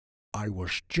I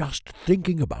was just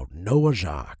thinking about Noah's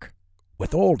Ark.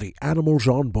 With all the animals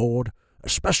on board,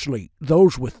 especially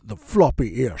those with the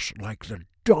floppy ears, like the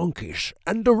donkeys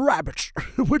and the rabbits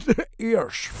with their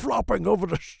ears flopping over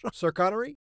the... Sir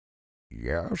Connery,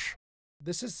 Yes?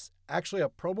 this is actually a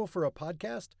promo for a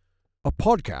podcast. A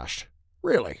podcast?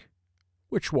 Really?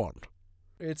 Which one?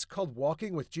 It's called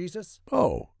Walking with Jesus.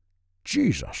 Oh,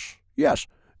 Jesus. Yes,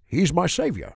 he's my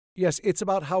savior. Yes, it's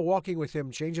about how walking with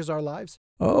him changes our lives.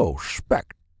 Oh,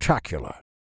 spectacular.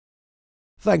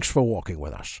 Thanks for walking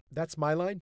with us. That's my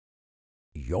line.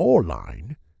 Your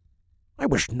line? I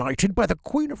was knighted by the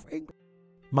Queen of England.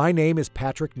 My name is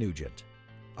Patrick Nugent.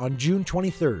 On June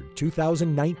 23rd,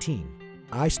 2019,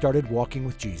 I started walking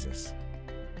with Jesus.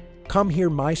 Come hear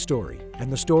my story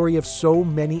and the story of so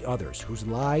many others whose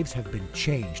lives have been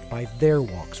changed by their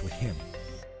walks with him.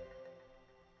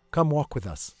 Come walk with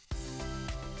us.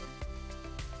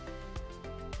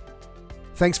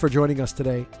 Thanks for joining us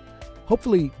today.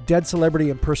 Hopefully, dead celebrity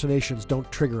impersonations don't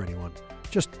trigger anyone.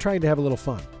 Just trying to have a little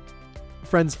fun.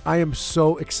 Friends, I am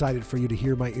so excited for you to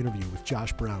hear my interview with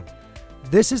Josh Brown.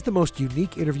 This is the most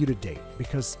unique interview to date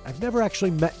because I've never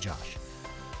actually met Josh.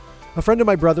 A friend of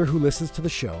my brother who listens to the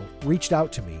show reached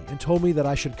out to me and told me that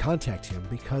I should contact him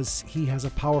because he has a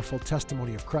powerful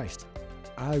testimony of Christ.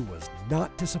 I was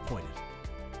not disappointed.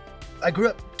 I grew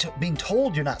up being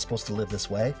told you're not supposed to live this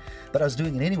way, but I was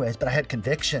doing it anyways, but I had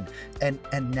conviction. And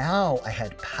now I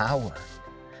had power.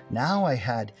 Now I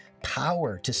had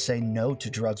power to say no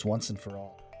to drugs once and for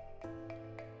all.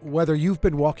 Whether you've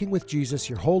been walking with Jesus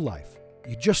your whole life,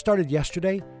 you just started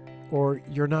yesterday, or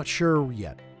you're not sure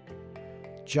yet,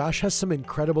 Josh has some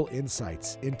incredible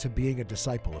insights into being a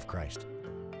disciple of Christ.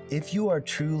 If you are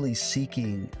truly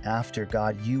seeking after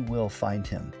God, you will find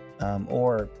him.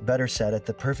 Or better said, at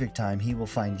the perfect time, he will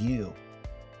find you.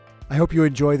 I hope you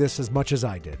enjoy this as much as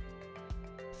I did.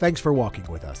 Thanks for walking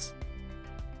with us.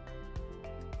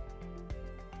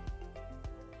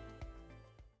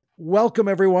 Welcome,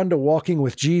 everyone, to Walking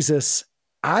with Jesus.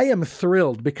 I am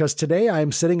thrilled because today I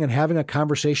am sitting and having a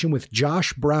conversation with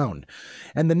Josh Brown.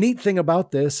 And the neat thing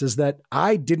about this is that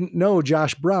I didn't know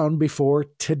Josh Brown before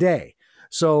today.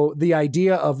 So the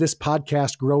idea of this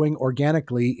podcast growing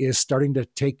organically is starting to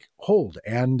take hold,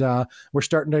 and we're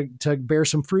starting to bear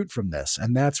some fruit from this.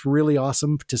 And that's really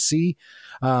awesome to see.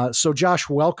 So Josh,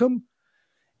 welcome.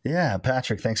 Yeah,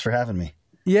 Patrick, thanks for having me.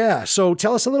 Yeah. So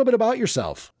tell us a little bit about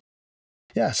yourself.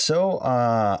 Yeah, so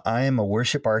I am a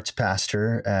worship arts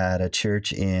pastor at a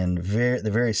church in the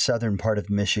very southern part of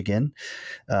Michigan.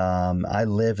 I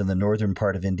live in the northern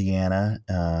part of Indiana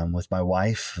with my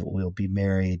wife. We'll be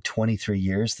married 23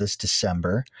 years this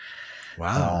December.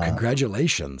 Wow,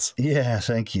 congratulations. Yeah,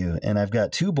 thank you. And I've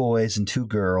got 2 boys and 2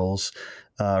 girls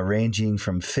ranging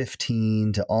from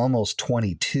 15 to almost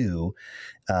 22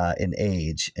 in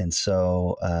age. And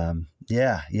so,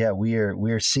 we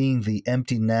are seeing the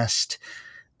empty nest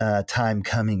time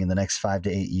coming in the next 5 to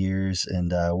 8 years,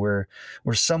 and we're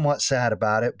somewhat sad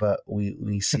about it, but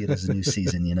we see it as a new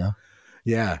season, you know.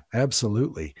 Yeah,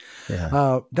 absolutely.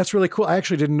 Yeah, that's really cool. I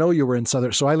actually didn't know you were in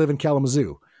Southern. So I live in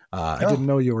Kalamazoo. I didn't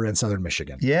know you were in Southern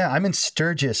Michigan. Yeah, I'm in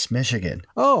Sturgis, Michigan.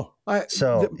 Oh,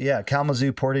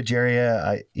 Kalamazoo, Portage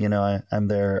area. I'm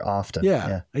there often.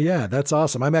 Yeah, that's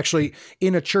awesome. I'm actually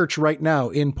in a church right now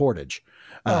in Portage.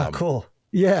 Cool.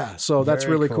 Yeah, so that's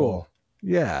Very really cool.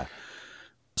 Yeah.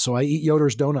 So I eat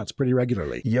Yoder's donuts pretty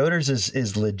regularly. Yoder's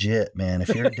is legit, man.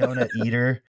 If you're a donut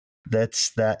eater,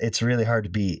 it's really hard to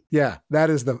beat. Yeah, that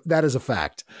is a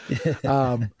fact.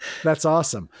 That's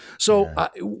awesome. So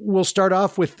we'll start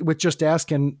off with just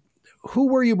asking, who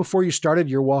were you before you started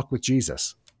your walk with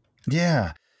Jesus?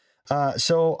 Yeah.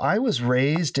 So I was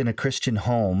raised in a Christian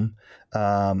home.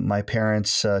 My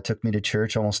parents took me to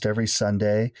church almost every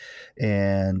Sunday,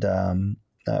 and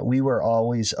we were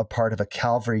always a part of a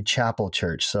Calvary Chapel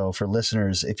church. So for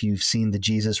listeners, if you've seen the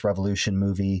Jesus Revolution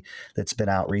movie that's been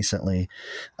out recently,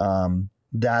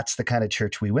 that's the kind of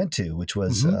church we went to, which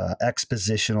was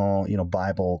expositional,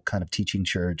 Bible kind of teaching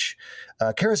church,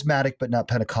 charismatic, but not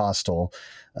Pentecostal,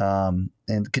 and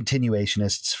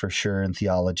continuationists for sure in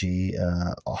theology,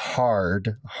 a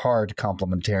hard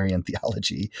complementarian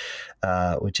theology,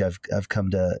 which I've come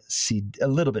to see a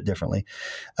little bit differently.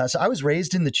 So I was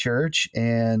raised in the church,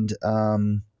 and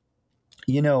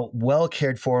well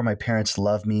cared for. My parents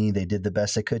loved me. They did the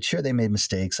best they could. Sure, they made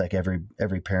mistakes like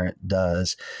every parent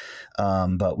does.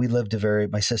 But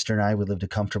my sister and I, we lived a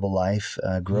comfortable life.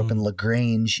 Grew up in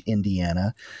LaGrange,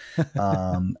 Indiana.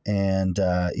 I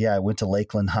went to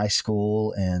Lakeland High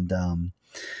School. And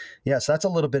so that's a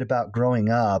little bit about growing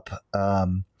up.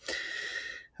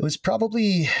 It was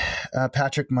probably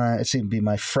Patrick. It'd be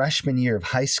my freshman year of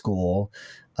high school.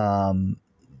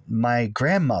 My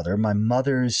grandmother, my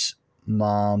mother's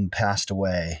mom, passed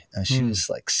away. She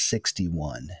was like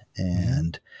 61,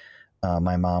 and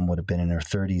my mom would have been in her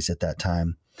 30s at that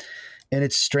time. And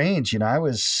it's strange, I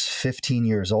was 15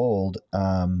 years old,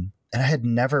 and I had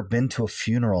never been to a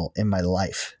funeral in my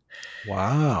life.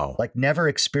 Wow. Like never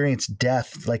experienced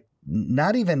death, like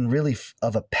not even really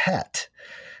of a pet.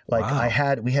 Like wow. I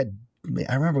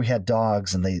remember we had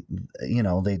dogs, and they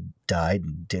died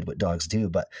and did what dogs do,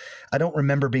 but I don't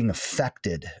remember being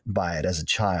affected by it as a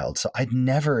child. So I'd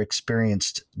never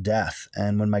experienced death.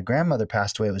 And when my grandmother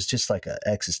passed away, it was just like an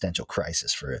existential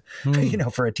crisis for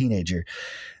a teenager.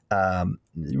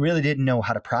 Really didn't know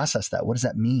how to process that. What does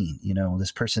that mean?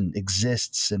 This person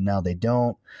exists and now they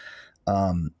don't.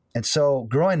 And so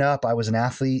growing up, I was an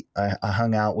athlete. I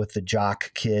hung out with the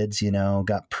jock kids,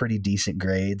 got pretty decent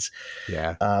grades.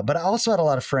 Yeah. But I also had a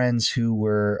lot of friends who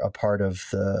were a part of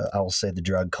the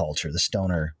drug culture, the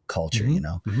stoner culture,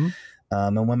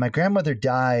 And when my grandmother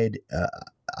died,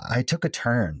 I took a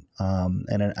turn.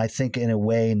 And I think in a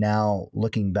way now,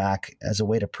 looking back as a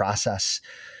way to process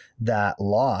that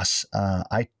loss,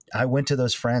 I went to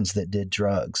those friends that did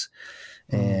drugs,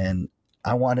 and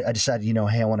I decided,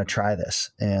 hey, I want to try this.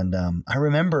 And I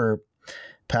remember,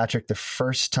 Patrick, the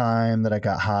first time that I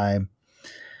got high,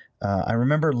 I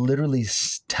remember literally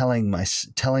saying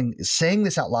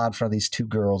this out loud in front of these two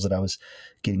girls that I was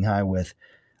getting high with.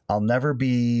 I'll never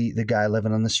be the guy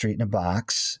living on the street in a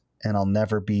box, and I'll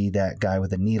never be that guy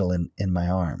with a needle in my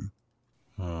arm,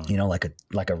 like a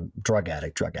drug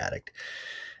addict.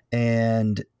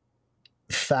 And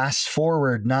fast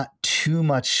forward, not too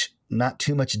much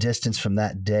distance from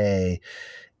that day,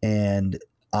 and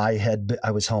I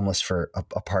was homeless for a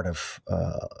part of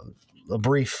a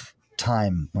brief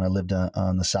time when I lived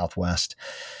on the Southwest,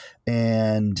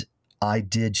 and I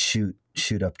did shoot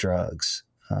up drugs.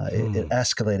 It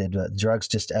escalated. Drugs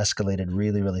just escalated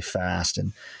really, really fast.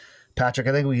 And Patrick,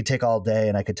 I think we could take all day,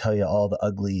 and I could tell you all the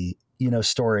ugly,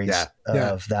 stories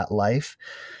of that life.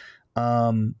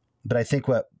 But I think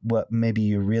what maybe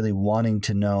you're really wanting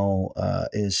to know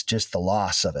is just the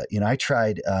loss of it. I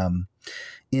tried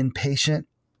inpatient.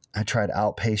 I tried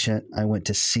outpatient. I went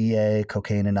to CA,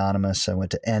 Cocaine Anonymous. I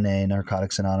went to NA,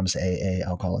 Narcotics Anonymous, AA,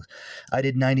 Alcoholics. I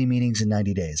did 90 meetings in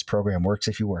 90 days. Program works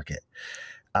if you work it.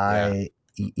 I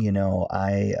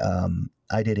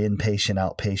did inpatient,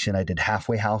 outpatient. I did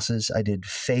halfway houses. I did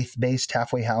faith-based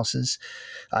halfway houses.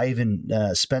 I even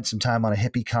spent some time on a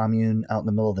hippie commune out in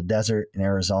the middle of the desert in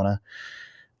Arizona.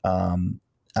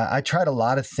 I tried a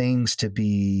lot of things to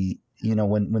be,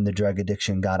 when the drug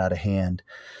addiction got out of hand,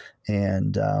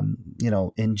 and,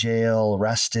 in jail,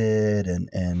 arrested,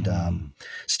 and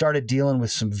started dealing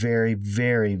with some very,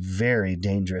 very, very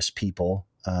dangerous people.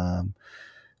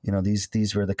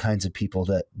 These were the kinds of people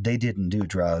that they didn't do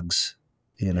drugs.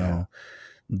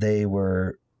 They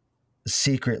were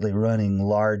secretly running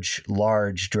large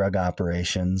drug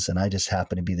operations. And I just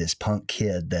happened to be this punk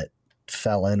kid that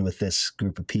fell in with this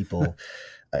group of people.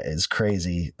 It's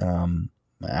crazy.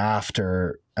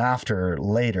 After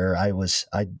later, I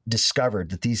discovered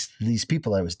that these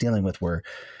people I was dealing with were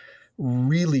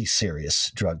really serious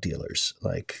drug dealers,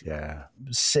 like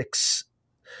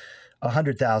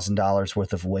 $100,000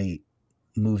 worth of weight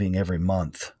moving every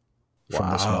month from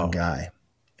this one guy.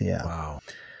 Yeah. Wow.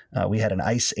 We had an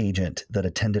ICE agent that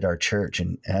attended our church,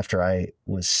 and after I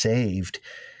was saved,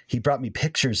 he brought me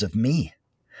pictures of me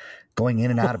going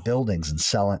in and out of buildings and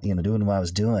selling, doing what I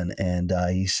was doing. And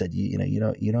he said, you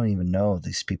don't even know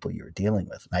these people you were dealing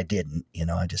with. And I didn't,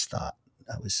 I just thought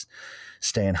I was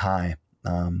staying high.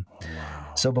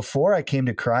 So before I came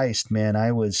to Christ, man,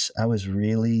 I was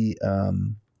really a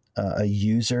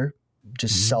user,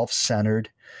 just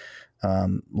self-centered.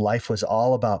 Life was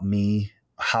all about me.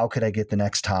 How could I get the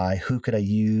next high? Who could I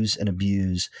use and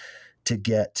abuse to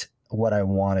get what I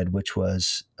wanted, which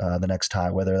was the next high,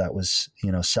 whether that was,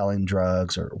 selling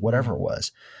drugs or whatever it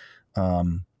was. A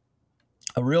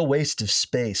real waste of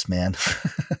space, man.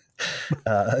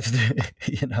 Not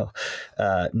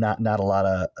a lot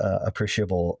of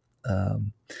appreciable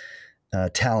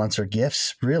talents or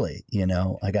gifts, really.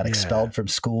 I got expelled from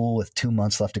school with 2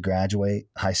 months left to graduate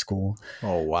high school.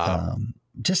 Oh, wow.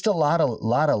 Just a lot of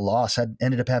loss. I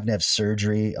ended up having to have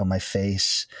surgery on my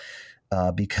face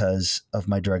because of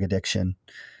my drug addiction.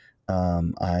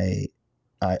 I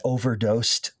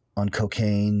overdosed on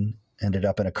cocaine, ended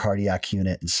up in a cardiac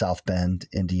unit in South Bend,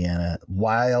 Indiana,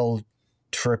 while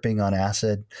tripping on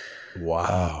acid.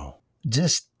 Wow.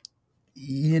 Just,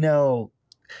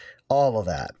 all of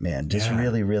that, man, just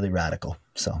really, really radical.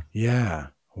 So, yeah.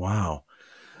 Wow.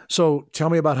 So tell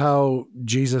me about how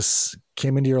Jesus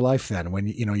came into your life then when,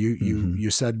 you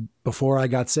said before I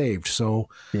got saved. So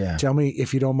Yeah. tell me,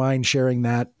 if you don't mind sharing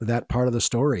that part of the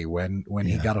story when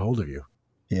he got a hold of you.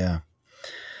 Yeah.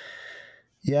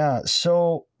 Yeah.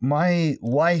 So my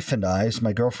wife and I,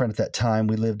 my girlfriend at that time,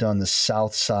 we lived on the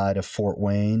south side of Fort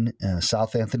Wayne,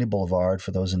 South Anthony Boulevard.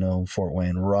 For those who know Fort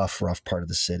Wayne, rough part of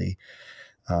the city.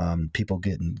 People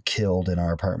getting killed in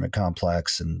our apartment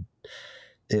complex, and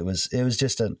it was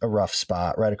just a rough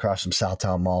spot right across from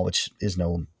Southtown Mall, which is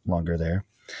no longer there.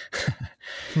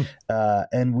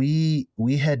 And we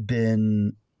had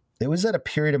been. It was at a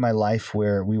period of my life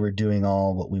where we were doing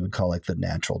all what we would call like the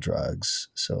natural drugs.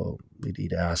 So we'd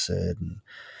eat acid and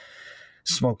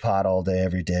smoke pot all day,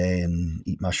 every day, and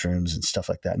eat mushrooms and stuff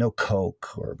like that. No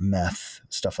coke or meth,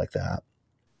 stuff like that.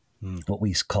 What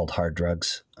we called hard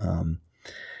drugs.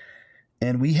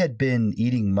 And we had been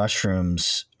eating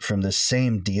mushrooms from the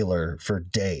same dealer for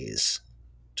days,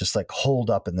 just like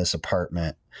holed up in this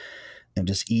apartment and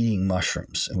just eating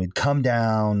mushrooms. And we'd come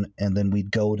down and then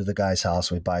we'd go to the guy's house,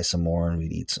 we'd buy some more and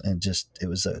we'd eat. And just, it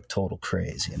was a total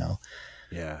craze,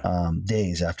 Yeah.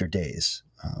 Days after days.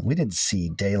 We didn't see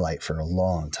daylight for a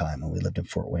long time when we lived in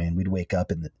Fort Wayne. We'd wake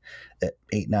up at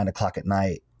 8, 9 o'clock at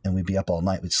night and we'd be up all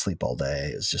night. We'd sleep all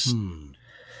day. It was just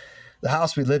the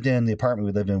house we lived in, the apartment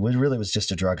we lived in, really was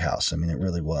just a drug house. I mean, it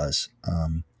really was.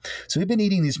 So we've been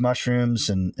eating these mushrooms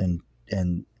and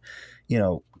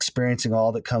experiencing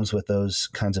all that comes with those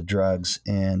kinds of drugs.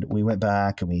 And we went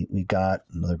back and we got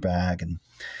another bag, and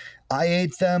I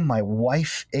ate them. My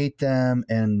wife ate them.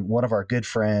 And one of our good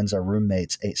friends, our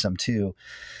roommates, ate some too.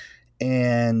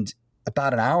 And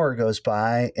about an hour goes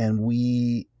by and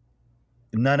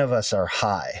none of us are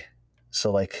high.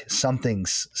 So like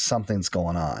something's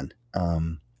going on.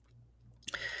 In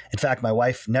fact, my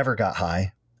wife never got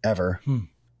high ever.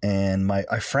 And my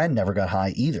friend never got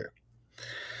high either.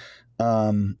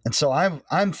 And so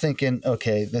I'm thinking,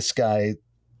 okay, this guy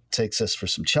takes us for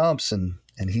some chumps and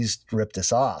he's ripped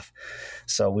us off.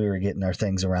 So we were getting our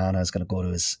things around. I was going to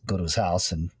go to his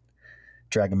house and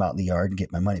drag him out in the yard and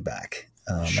get my money back.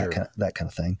 Sure. that kind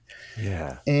of thing.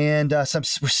 Yeah. And so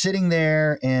we're sitting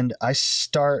there and I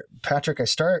start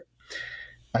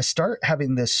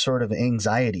having this sort of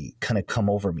anxiety kind of come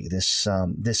over me,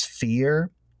 this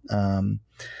fear. And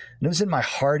it was in my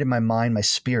heart, in my mind, my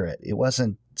spirit. It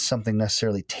wasn't something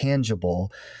necessarily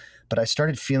tangible, but I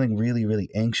started feeling really, really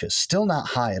anxious, still not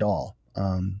high at all.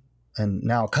 And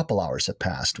now a couple hours have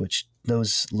passed, which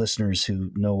those listeners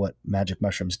who know what magic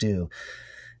mushrooms do,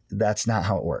 that's not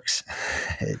how it works.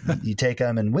 You take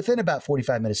them and within about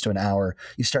 45 minutes to an hour,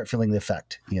 you start feeling the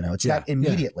effect. It's not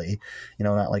immediately,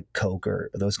 not like Coke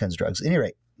or those kinds of drugs. At any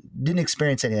rate, didn't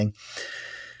experience anything.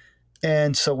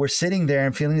 And so we're sitting there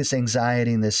and feeling this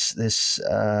anxiety and this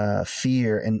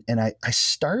fear. And I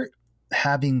start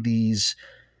having these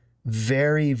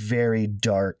very, very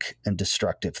dark and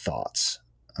destructive thoughts.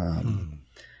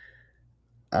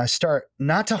 I start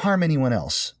not to harm anyone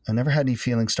else. I never had any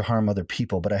feelings to harm other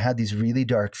people, but I had these really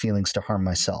dark feelings to harm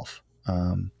myself.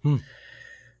 I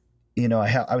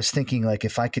was thinking, like,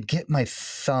 if I could get my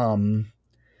thumb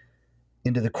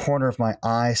into the corner of my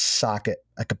eye socket,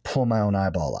 I could pull my own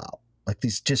eyeball out. Like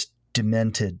these just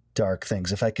demented, dark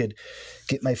things. If I could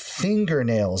get my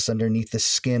fingernails underneath the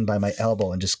skin by my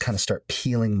elbow and just kind of start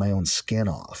peeling my own skin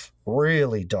off.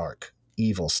 Really dark,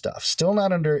 evil stuff. Still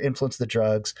not under influence of the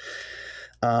drugs.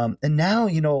 And now,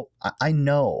 I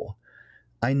know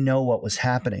what was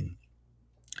happening.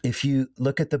 If you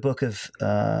look at the book of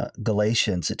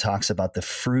Galatians, it talks about the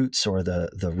fruits or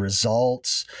the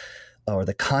results or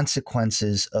the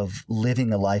consequences of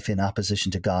living a life in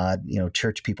opposition to God.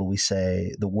 Church people, we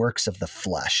say the works of the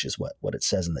flesh is what it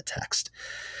says in the text.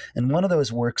 And one of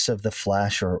those works of the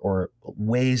flesh or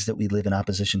ways that we live in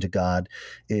opposition to God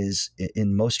is,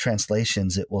 in most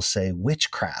translations, it will say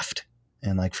witchcraft.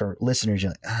 And like for listeners,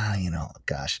 you're like,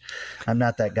 gosh, I'm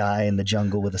not that guy in the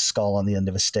jungle with a skull on the end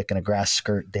of a stick and a grass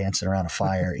skirt dancing around a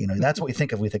fire. That's what we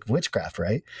think of. We think of witchcraft,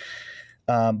 right?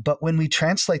 But when we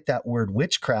translate that word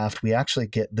witchcraft, we actually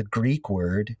get the Greek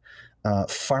word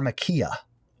pharmakia,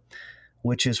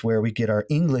 which is where we get our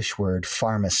English word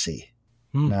pharmacy.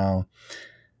 Now,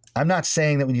 I'm not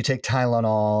saying that when you take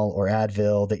Tylenol or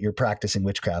Advil that you're practicing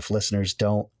witchcraft. Listeners,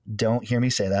 don't hear me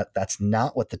say that. That's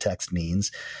not what the text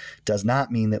means. Does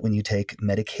not mean that when you take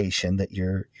medication that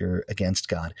you're against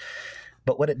God.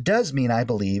 But what it does mean, I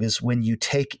believe, is when you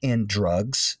take in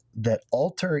drugs that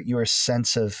alter your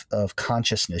sense of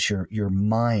consciousness, your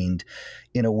mind,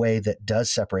 in a way that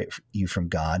does separate you from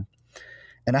God.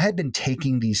 And I had been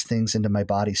taking these things into my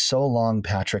body so long,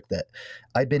 Patrick, that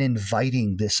I'd been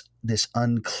inviting this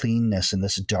uncleanness and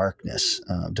this darkness,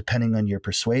 depending on your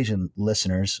persuasion,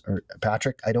 listeners, or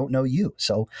Patrick, I don't know you.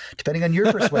 So depending on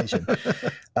your persuasion,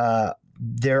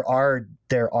 there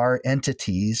are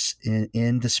entities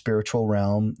in the spiritual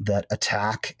realm that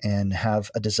attack and have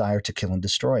a desire to kill and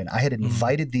destroy. And I had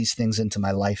invited these things into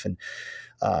my life, and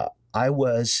I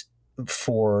was,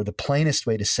 for the plainest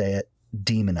way to say it,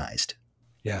 demonized.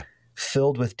 Yeah.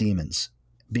 Filled with demons,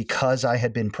 because I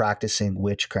had been practicing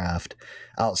witchcraft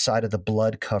outside of the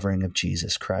blood covering of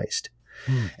Jesus Christ.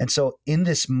 And so in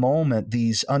this moment,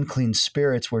 these unclean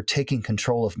spirits were taking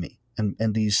control of me.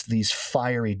 And these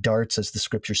fiery darts, as the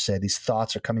scriptures say, these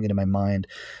thoughts are coming into my mind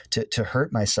to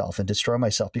hurt myself and destroy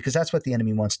myself, because that's what the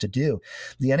enemy wants to do.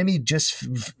 The enemy just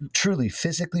truly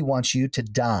physically wants you to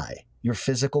die, your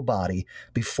physical body,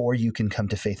 before you can come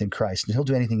to faith in Christ. And he'll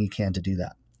do anything he can to do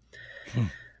that.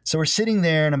 So we're sitting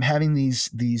there, and I'm having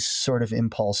these sort of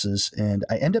impulses, and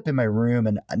I end up in my room,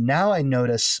 and now I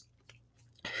notice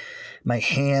my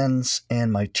hands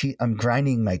and my teeth. I'm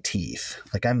grinding my teeth,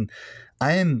 like I'm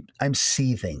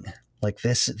seething. Like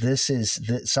this is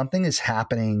something is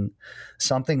happening,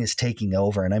 something is taking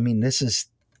over, and I mean, this is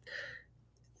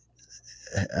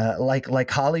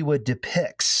like Hollywood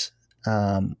depicts.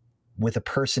 With a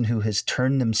person who has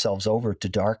turned themselves over to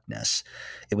darkness,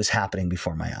 it was happening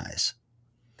before my eyes.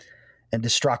 And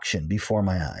destruction before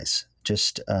my eyes.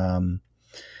 So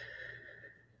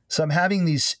I'm having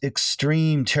these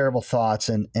extreme, terrible thoughts,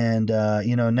 and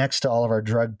next to all of our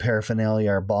drug paraphernalia,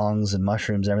 our bongs and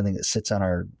mushrooms, everything that sits on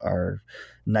our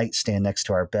nightstand next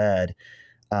to our bed,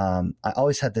 I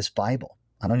always had this Bible.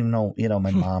 I don't even know,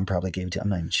 my mom probably gave it to me. I'm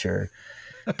not even sure.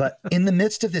 But in the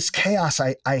midst of this chaos,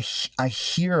 I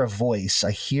hear a voice.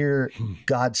 I hear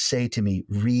God say to me,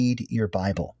 read your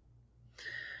Bible.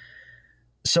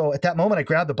 So at that moment, I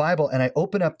grabbed the Bible and I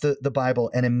opened up the Bible.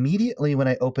 And immediately when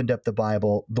I opened up the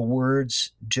Bible, the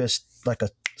words just like a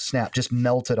snap, just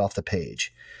melted off the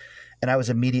page. And I was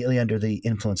immediately under the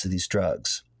influence of these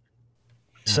drugs.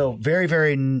 So very,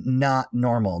 very not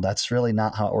normal. That's really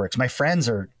not how it works. My friends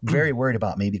are very worried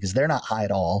about me because they're not high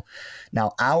at all.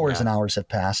 Now, hours and hours have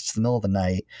passed. It's the middle of the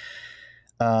night.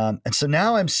 And so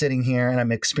now I'm sitting here and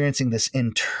I'm experiencing this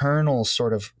internal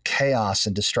sort of chaos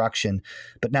and destruction.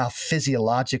 But now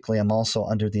physiologically, I'm also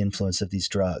under the influence of these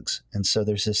drugs. And so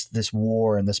there's this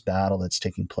war and this battle that's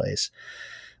taking place.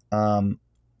 And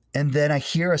then I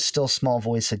hear a still small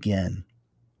voice again.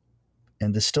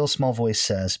 And the still small voice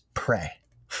says, pray.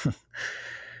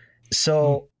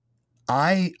 So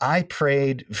I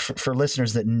prayed for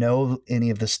listeners that know any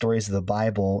of the stories of the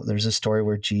Bible. There's a story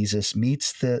where Jesus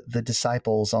meets the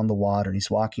disciples on the water, and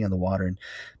he's walking on the water. And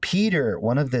Peter,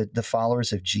 one of the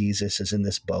followers of Jesus, is in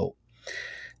this boat.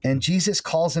 And Jesus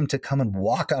calls him to come and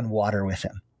walk on water with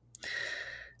him.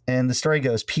 And the story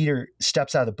goes, Peter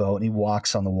steps out of the boat and he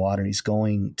walks on the water. He's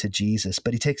going to Jesus,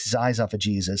 but he takes his eyes off of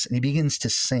Jesus and he begins to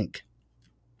sink.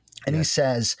 And he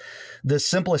says, the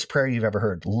simplest prayer you've ever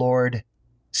heard, Lord,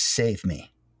 save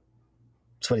me.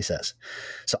 That's what he says.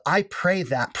 So I pray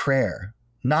that prayer,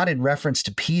 not in reference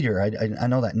to Peter. I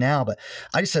know that now, but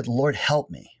I just said, Lord, help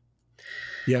me.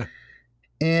 Yeah.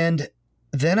 And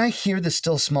then I hear the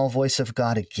still small voice of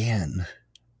God again.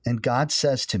 And God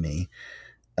says to me,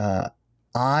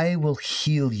 I will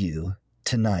heal you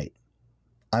tonight.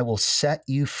 I will set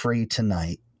you free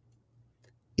tonight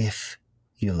if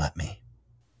you let me.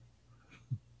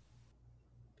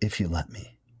 If you let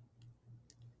me.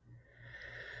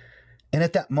 And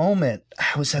at that moment,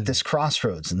 I was at this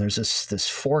crossroads, and there's this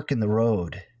fork in the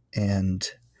road, and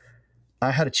I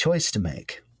had a choice to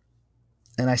make.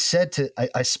 And I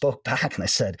spoke back and I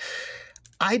said,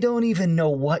 I don't even know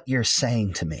what you're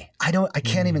saying to me. I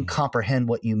can't even comprehend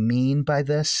what you mean by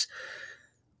this,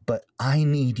 but I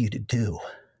need you to do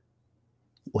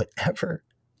whatever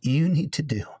you need to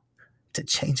do to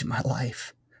change my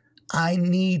life. I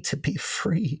need to be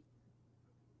free.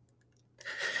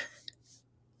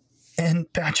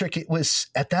 And Patrick, it was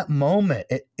at that moment,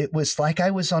 it was like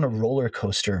I was on a roller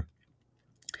coaster.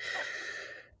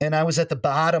 And I was at the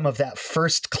bottom of that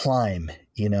first climb,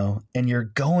 and you're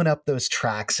going up those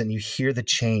tracks and you hear the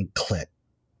chain click,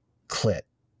 click,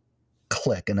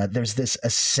 click. And there's this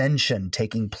ascension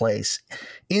taking place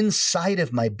inside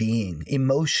of my being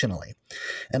emotionally.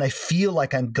 And I feel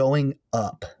like I'm going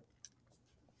up.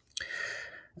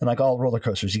 And like all roller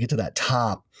coasters, you get to that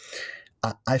top.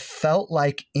 I felt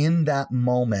like in that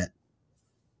moment,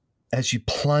 as you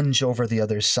plunge over the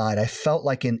other side, I felt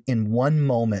like in one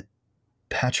moment,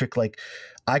 Patrick, like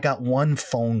I got one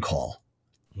phone call.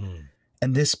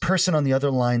 And this person on the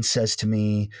other line says to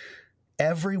me,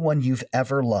 everyone you've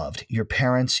ever loved, your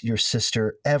parents, your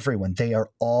sister, everyone, they were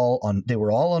all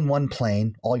on one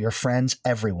plane, all your friends,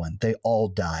 everyone, they all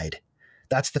died.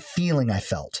 That's the feeling I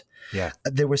felt. Yeah.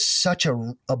 There was such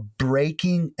a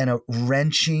breaking and a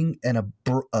wrenching and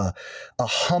a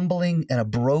humbling and a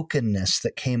brokenness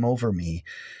that came over me.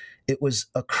 It was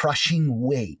a crushing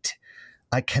weight.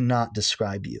 I cannot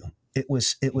describe you. It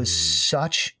was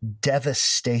such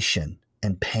devastation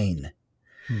and pain.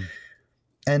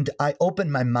 And I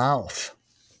opened my mouth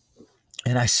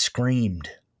and I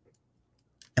screamed.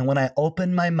 And when I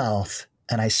opened my mouth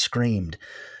and I screamed,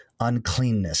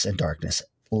 uncleanness and darkness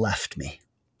left me.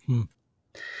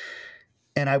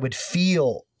 And I would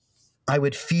feel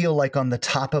like on the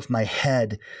top of my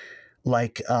head,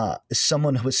 like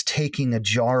someone who was taking a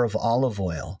jar of olive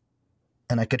oil,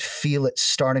 and I could feel it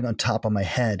starting on top of my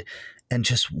head and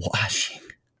just washing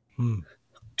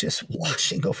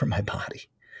over my body.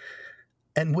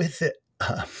 And with it,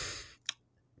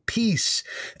 peace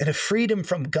and a freedom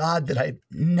from God that I'd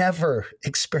never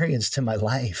experienced in my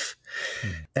life.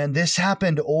 And this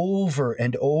happened over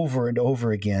and over and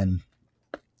over again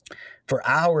for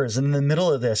hours. And in the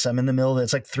middle of this,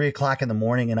 it's like 3:00 in the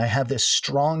morning, and I have this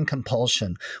strong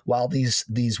compulsion while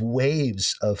these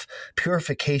waves of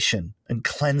purification and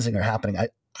cleansing are happening. I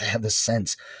have this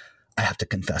sense I have to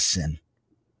confess sin.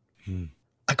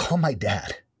 I call my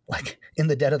dad, like in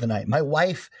the dead of the night. My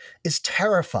wife is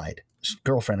terrified,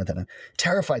 girlfriend at that time,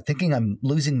 terrified, thinking I'm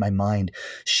losing my mind.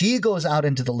 She goes out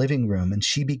into the living room and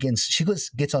she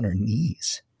gets on her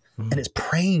knees and is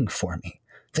praying for me.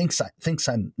 Thinks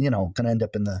I'm, going to end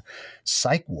up in the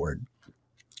psych ward.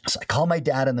 So I call my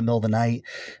dad in the middle of the night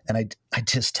and I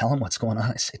just tell him what's going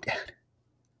on. I say, Dad,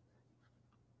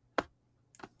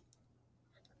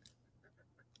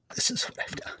 this is what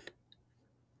I've done.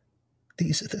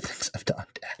 These are the things I've done,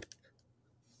 Dad.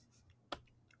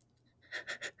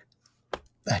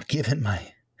 I'd given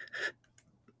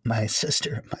my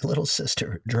sister, my little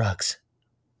sister, drugs.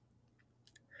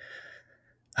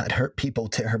 I'd hurt people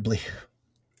terribly.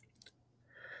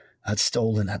 I'd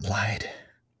stolen, I'd lied.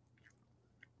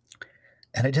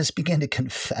 And I just began to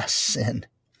confess sin.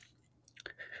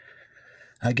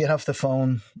 I get off the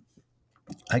phone.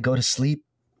 I go to sleep.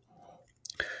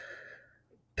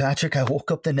 Patrick, I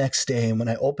woke up the next day, and when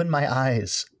I opened my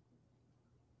eyes,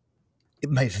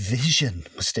 my vision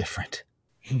was different.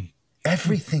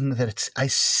 Everything I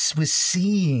was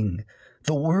seeing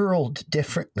the world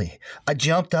differently. I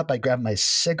jumped up, I grabbed my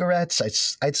cigarettes.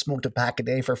 I'd smoked a pack a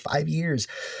day for 5 years,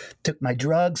 took my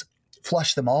drugs,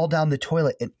 flushed them all down the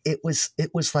toilet. And it was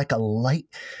like a light.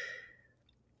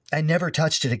 I never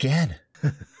touched it again.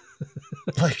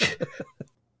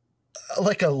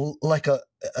 like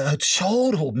a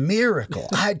total miracle.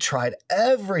 I tried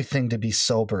everything to be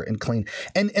sober and clean.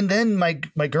 And then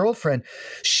my girlfriend,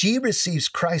 she receives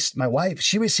Christ, my wife,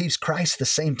 she receives Christ the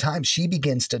same time. She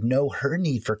begins to know her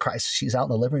need for Christ. She's out in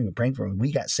the living room praying for him.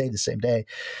 We got saved the same day.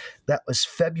 That was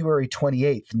February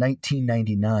 28th,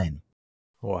 1999.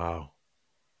 Wow.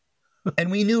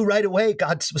 And we knew right away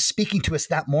God was speaking to us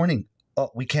that morning.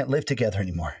 Oh, we can't live together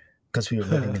anymore. Because we were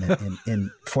living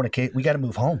in fornicate. We got to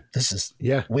move home.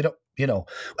 We don't,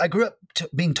 I grew up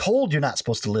being told you're not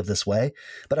supposed to live this way,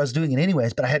 but I was doing it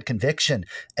anyways, but I had conviction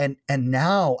and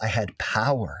now I had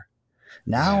power.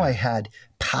 Now I had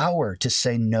power to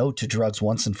say no to drugs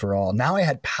once and for all. Now I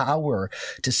had power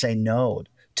to say no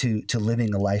to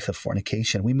living a life of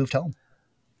fornication. We moved home.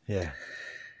 Yeah.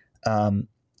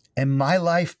 And my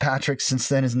life, Patrick, since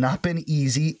then has not been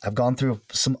easy. I've gone through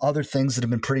some other things that have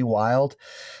been pretty wild.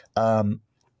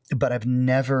 But I've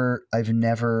never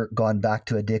gone back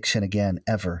to addiction again,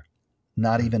 ever.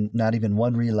 Not even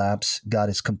one relapse. God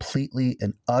has completely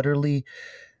and utterly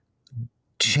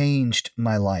changed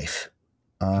my life.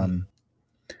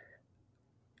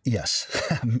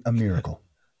 Yes, a miracle.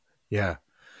 Yeah.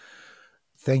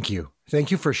 Thank you.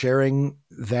 Thank you for sharing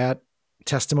that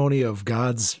testimony of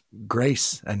God's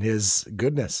grace and his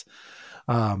goodness.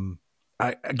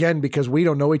 Again, because we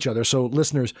don't know each other. So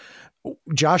listeners,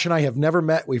 Josh and I have never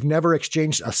met. We've never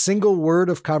exchanged a single word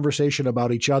of conversation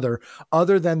about each other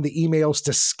than the emails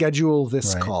to schedule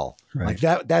this call. Right.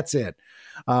 Like that's it.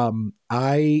 June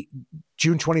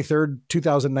 23rd,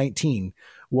 2019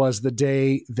 was the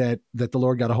day that the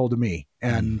Lord got a hold of me.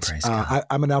 And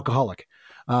I'm an alcoholic.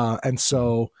 And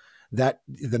so that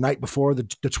the night before, the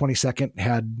 22nd,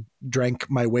 had drank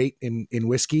my weight in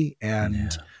whiskey.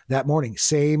 And that morning,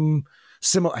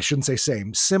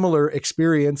 similar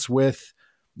experience with,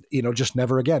 just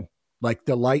never again. Like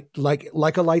the light,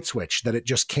 like a light switch that it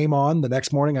just came on the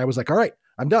next morning. I was like, all right,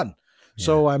 I'm done. Yeah.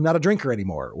 So I'm not a drinker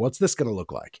anymore. What's this going to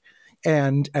look like?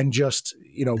 and just,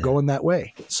 going that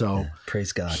way. So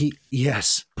praise God.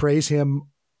 Praise him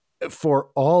for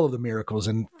all of the miracles.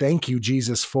 And thank you,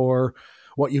 Jesus, for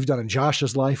what you've done in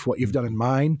Josh's life, what you've done in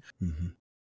mine. Mm-hmm.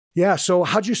 Yeah. So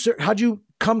how'd you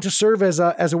come to serve as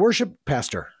a worship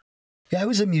pastor? Yeah, I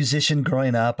was a musician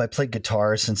growing up. I played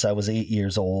guitar since I was 8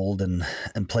 years old and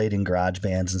played in garage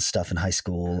bands and stuff in high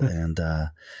school. And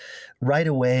right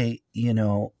away,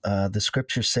 the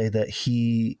scriptures say that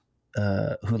he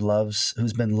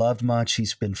who's been loved much,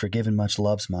 he's been forgiven much,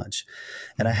 loves much.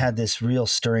 And I had this real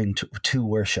stirring to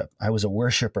worship. I was a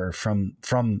worshiper from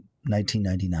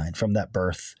 1999, from that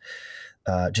birth,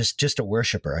 just a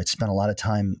worshiper. I'd spent a lot of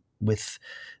time with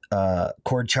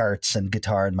chord charts and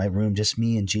guitar in my room, just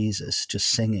me and Jesus, just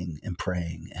singing and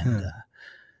praying and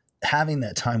having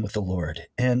that time with the Lord.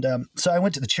 And so I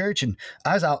went to the church and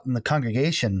I was out in the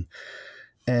congregation,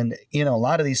 and a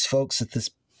lot of these folks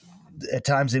at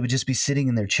times they would just be sitting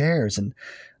in their chairs, and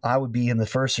I would be in the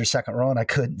first or second row, and I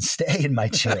couldn't stay in my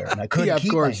chair, and I couldn't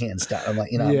keep my hands down. I'm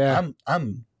like,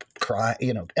 I'm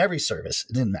crying, every service,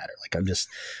 it didn't matter. Like I'm just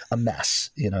a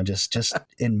mess, just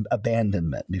in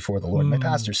abandonment before the Lord. My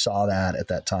pastor saw that at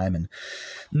that time and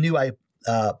knew I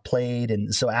played,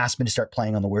 and so asked me to start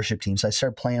playing on the worship team. So I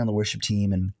started playing on the worship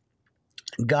team, and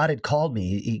God had called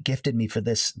me. He gifted me for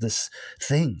this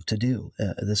thing to do.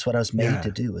 This is what I was made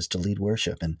to do, was to lead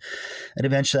worship. And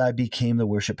eventually I became the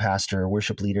worship pastor,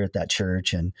 worship leader at that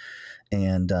church, and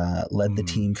led the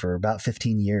team for about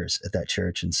 15 years at that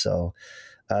church. And so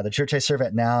the church I serve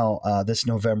at now, this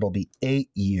November will be 8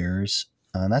 years.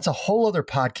 And that's a whole other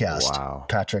podcast, wow.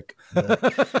 Patrick.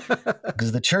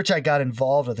 Because the church I got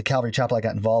involved with, the Calvary Chapel I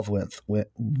got involved with, went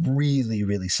really,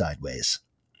 really sideways.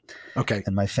 Okay.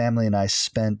 And my family and I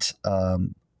spent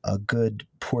a good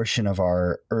portion of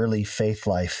our early faith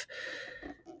life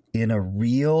in a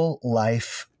real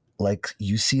life, like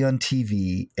you see on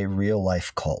TV, a real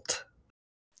life cult.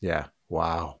 Yeah.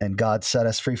 Wow. And God set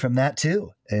us free from that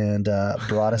too, and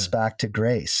brought us back to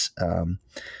grace.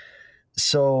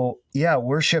 So yeah,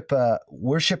 worship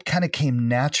kind of came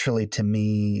naturally to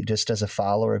me just as a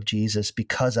follower of Jesus,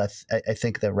 because I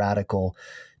think the radical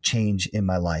change in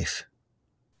my life.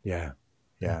 Yeah.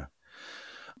 Yeah.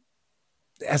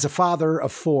 As a father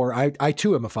of four, I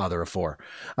too am a father of four.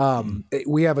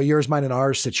 We have a yours, mine, and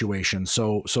ours situation.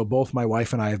 So both my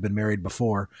wife and I have been married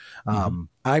before.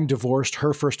 I'm divorced.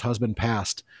 Her first husband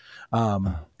passed.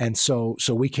 And so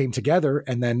we came together,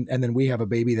 and then we have a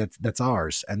baby that's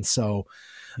ours. And so,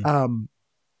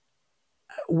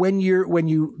 when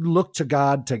you look to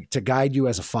God to guide you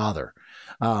as a father,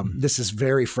 this is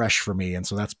very fresh for me. And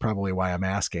so that's probably why I'm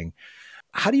asking,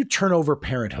 how do you turn over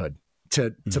parenthood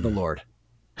to the Lord?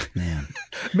 Man,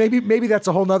 maybe that's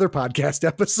a whole nother podcast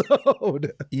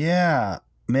episode. Yeah,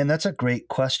 man, that's a great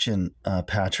question,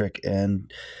 Patrick.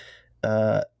 And,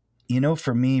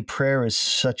 for me, prayer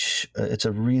is it's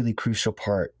a really crucial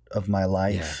part of my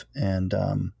life. Yeah.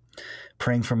 And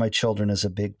praying for my children is a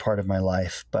big part of my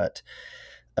life. But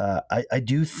I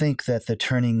do think that the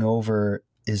turning over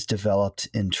is developed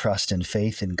in trust and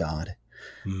faith in God,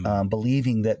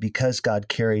 believing that because God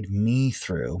carried me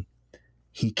through,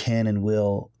 he can and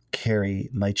will carry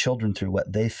my children through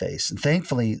what they face. And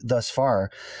thankfully, thus far,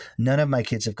 none of my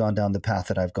kids have gone down the path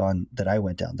that I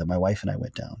went down, that my wife and I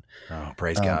went down. Oh,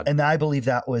 praise God. And I believe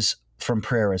that was from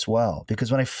prayer as well. Because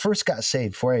when I first got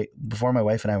saved, before my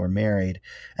wife and I were married,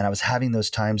 and I was having those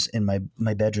times in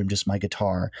my bedroom, just my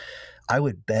guitar, I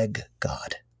would beg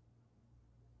God,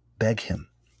 beg him,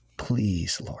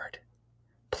 please, Lord,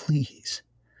 please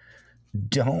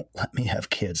don't let me have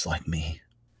kids like me.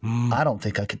 I don't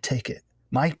think I could take it.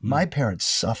 My parents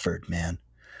suffered, man.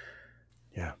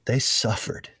 Yeah. They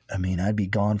suffered. I mean, I'd be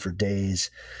gone for days.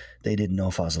 They didn't know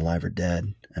if I was alive or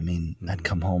dead. I mean, I'd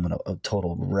come home in a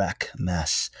total wreck,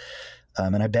 mess.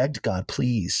 And I begged God,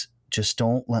 please, just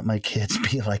don't let my kids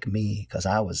be like me, because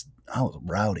I was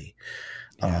rowdy.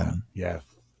 Yeah.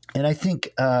 And I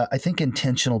think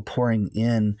intentional pouring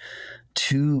in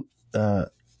to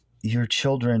your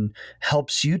children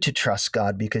helps you to trust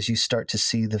God, because you start to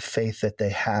see the faith that they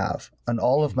have. And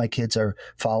all of my kids are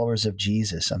followers of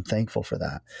Jesus. I'm thankful for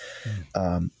that.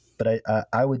 But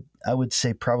I would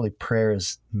say probably prayer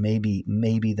is maybe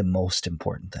the most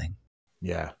important thing.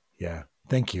 Yeah. Yeah.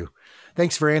 Thank you.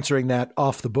 Thanks for answering that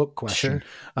off the book question. Sure.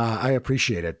 I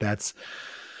appreciate it. That's,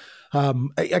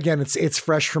 again, it's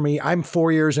fresh for me. I'm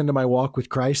 4 years into my walk with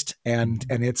Christ, and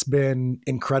it's been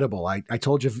incredible. I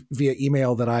told you via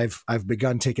email that I've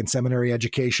begun taking seminary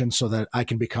education so that I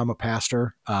can become a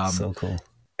pastor. So cool.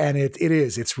 And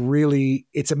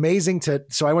it's amazing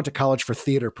so I went to college for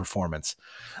theater performance.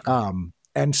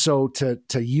 And so to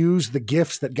use the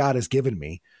gifts that God has given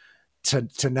me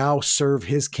to now serve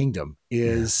his kingdom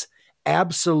is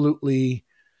absolutely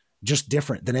just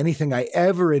different than anything I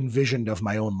ever envisioned of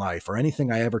my own life or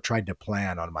anything I ever tried to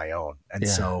plan on my own. And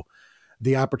so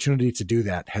the opportunity to do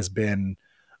that has been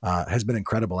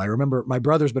incredible. I remember my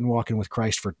brother's been walking with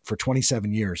Christ for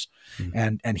 27 years.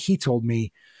 And he told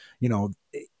me,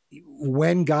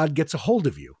 when God gets a hold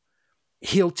of you,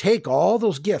 he'll take all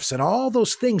those gifts and all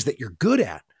those things that you're good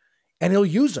at and he'll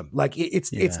use them. Like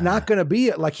it's not going to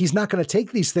be like, he's not going to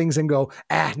take these things and go,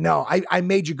 no, I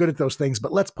made you good at those things,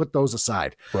 but let's put those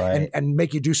aside and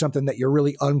make you do something that you're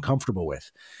really uncomfortable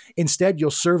with. Instead,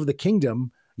 you'll serve the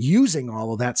kingdom using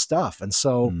all of that stuff. And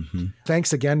so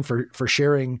thanks again for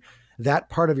sharing that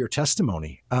part of your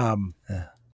testimony.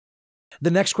 The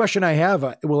next question I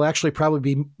have will actually probably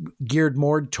be geared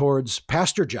more towards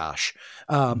Pastor Josh.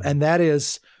 And that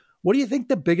is, what do you think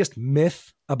the biggest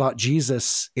myth about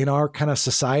Jesus in our kind of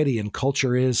society and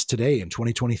culture is today in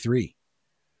 2023?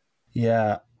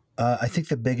 Yeah. I think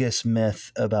the biggest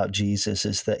myth about Jesus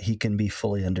is that he can be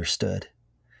fully understood.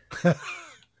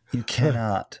 You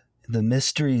cannot. The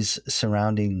mysteries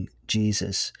surrounding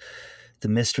Jesus, the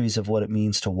mysteries of what it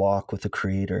means to walk with the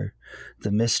Creator,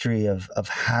 the mystery of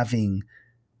having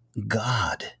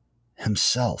God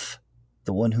himself,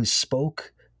 the one who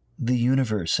spoke the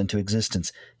universe into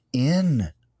existence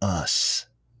in us.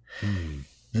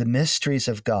 The mysteries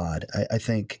of God. I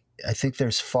think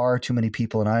there's far too many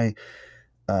people, and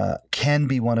I can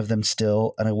be one of them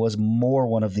still, and I was more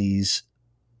one of these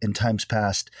in times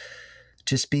past,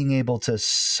 just being able to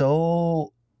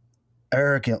so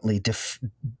arrogantly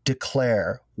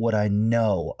declare what I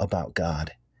know about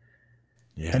God.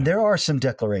 Yeah. And there are some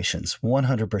declarations,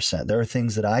 100%. There are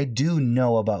things that I do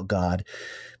know about God,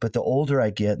 but the older I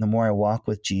get and the more I walk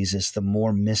with Jesus, the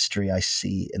more mystery I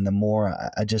see, and the more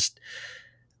I just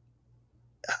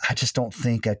don't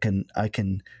think I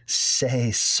can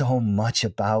say so much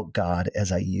about God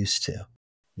as I used to.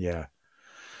 Yeah.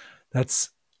 That's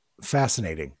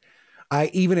fascinating.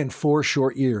 Even in 4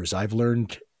 short years, I've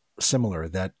learned similar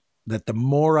that the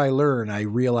more I learn, I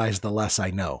realize the less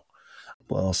I know.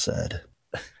 Well said.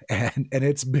 And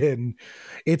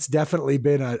it's definitely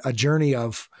been a journey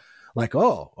of like,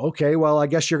 oh, okay, well, I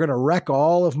guess you're going to wreck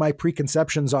all of my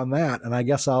preconceptions on that. And I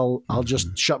guess I'll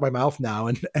just shut my mouth now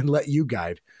and let you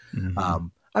guide.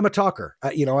 I'm a talker,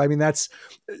 that's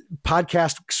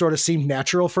podcast sort of seemed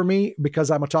natural for me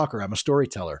because I'm a talker. I'm a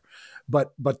storyteller,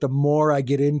 but the more I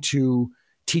get into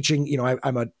teaching,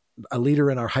 I'm a leader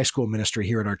in our high school ministry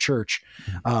here at our church.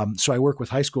 So I work with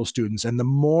high school students, and the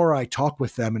more I talk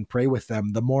with them and pray with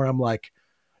them, the more I'm like,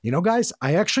 guys,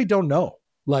 I actually don't know.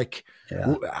 Like,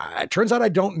 it turns out I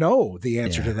don't know the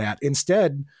answer to that.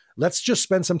 Instead, let's just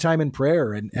spend some time in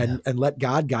prayer and let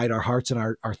God guide our hearts and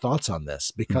our thoughts on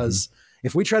this. Because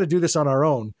if we try to do this on our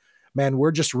own, man,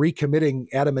 we're just recommitting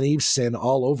Adam and Eve's sin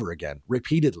all over again,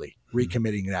 repeatedly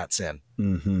recommitting that sin.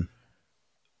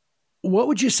 What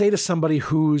would you say to somebody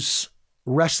who's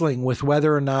wrestling with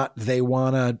whether or not they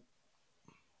want to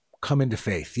come into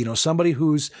faith? Somebody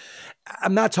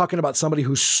I'm not talking about somebody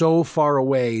who's so far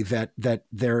away that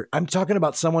I'm talking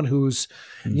about someone who's,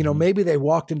 maybe they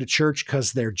walked into church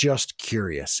because they're just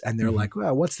curious and they're like,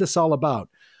 well, what's this all about?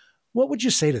 What would you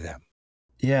say to them?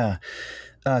 Yeah.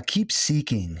 Keep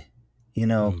seeking,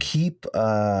 keep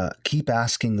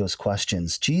asking those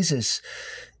questions. Jesus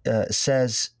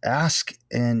says, ask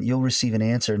and you'll receive an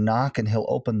answer, knock and he'll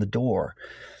open the door.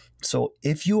 So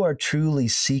if you are truly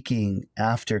seeking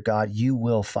after God, you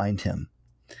will find him.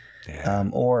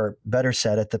 Or better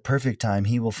said, at the perfect time,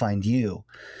 he will find you.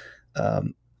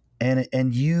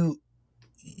 And you,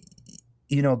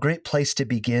 a great place to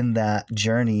begin that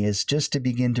journey is just to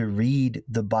begin to read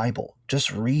the Bible.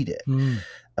 Just read it.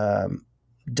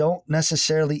 Don't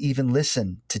necessarily even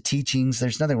listen to teachings.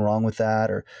 There's nothing wrong with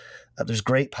that. Or there's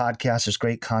great podcasts. There's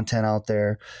great content out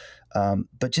there.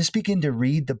 But just begin to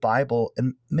read the Bible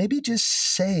and maybe just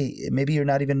say, maybe you're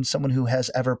not even someone who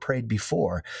has ever prayed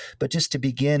before, but just to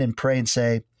begin and pray and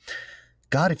say,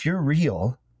 God, if you're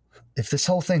real, if this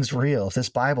whole thing's real, if this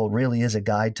Bible really is a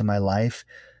guide to my life,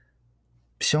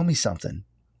 show me something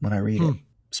when I read it.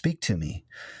 Speak to me.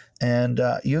 And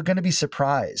you're going to be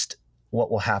surprised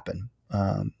what will happen.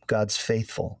 God's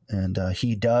faithful, and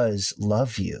he does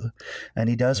love you, and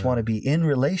he does want to be in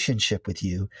relationship with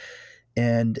you.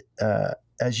 And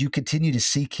as you continue to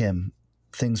seek him,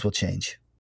 things will change.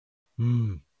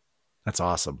 That's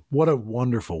awesome. What a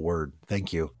wonderful word.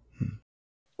 Thank you.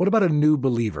 What about a new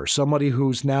believer, somebody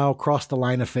who's now crossed the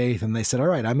line of faith and they said, all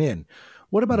right, I'm in.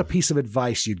 What about a piece of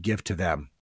advice you'd give to them?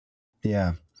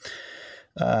 Yeah.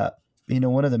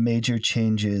 one of the major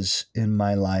changes in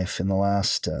my life in the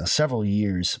last several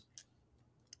years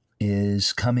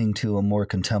is coming to a more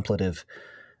contemplative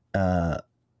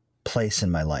place in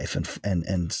my life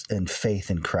and faith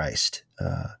in Christ.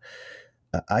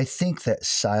 I think that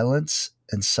silence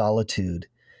and solitude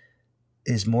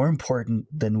is more important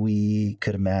than we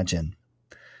could imagine.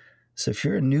 So if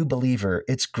you're a new believer,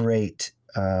 it's great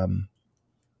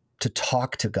to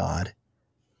talk to God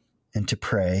and to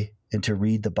pray and to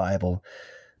read the Bible,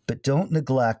 but don't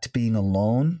neglect being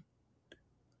alone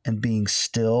and being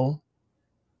still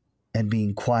and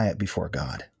being quiet before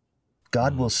God.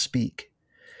 God will speak.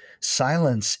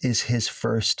 Silence is his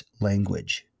first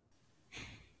language.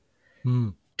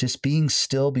 Just being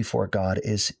still before God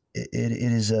is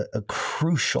a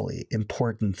crucially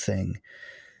important thing.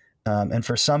 And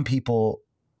for some people,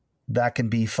 that can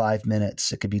be 5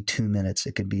 minutes. It could be 2 minutes.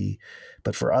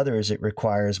 But for others, it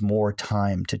requires more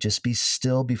time to just be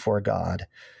still before God.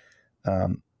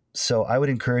 So I would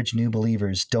encourage new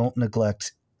believers, don't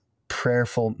neglect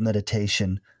prayerful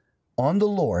meditation on the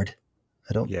Lord.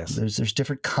 Yes. There's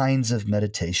different kinds of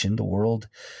meditation. The world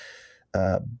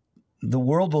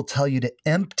will tell you to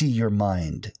empty your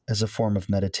mind as a form of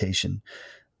meditation.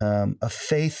 A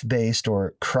faith-based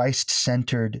or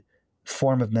Christ-centered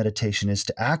form of meditation is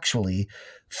to actually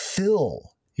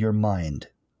fill your mind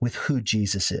with who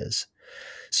Jesus is.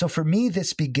 So for me,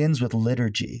 this begins with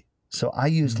liturgy. So I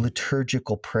use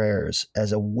liturgical prayers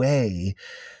as a way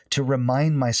to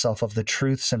remind myself of the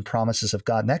truths and promises of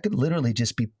God. And that could literally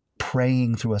just be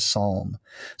praying through a psalm.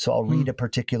 So I'll read a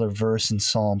particular verse in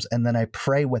Psalms, and then I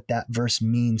pray what that verse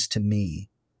means to me,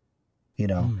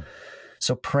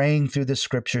 So praying through the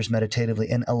scriptures meditatively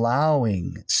and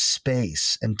allowing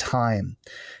space and time.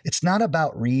 It's not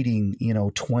about reading,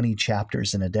 20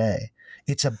 chapters in a day.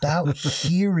 It's about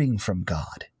hearing from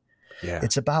God. Yeah.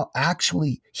 It's about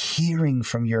actually hearing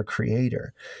from your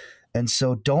Creator. And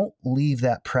so don't leave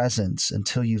that presence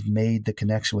until you've made the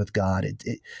connection with God.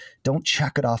 Don't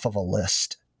check it off of a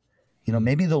list.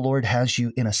 Maybe the Lord has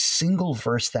you in a single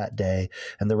verse that day,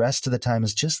 and the rest of the time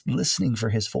is just listening for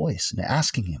his voice and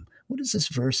asking him, what does this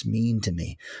verse mean to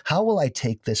me? How will I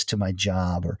take this to my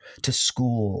job or to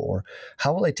school? Or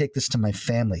how will I take this to my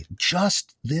family?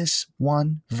 Just this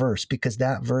one verse, because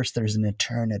that verse, there's an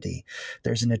eternity.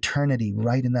 There's an eternity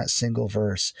right in that single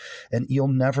verse. And you'll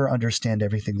never understand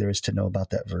everything there is to know about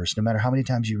that verse, no matter how many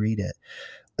times you read it.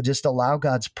 Just allow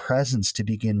God's presence to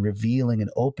begin revealing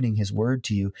and opening his word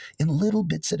to you in little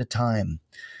bits at a time.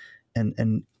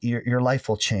 And your life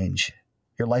will change.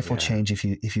 Your life will change if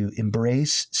you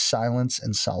embrace silence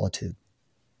and solitude.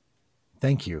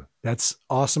 Thank you. That's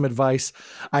awesome advice.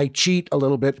 I cheat a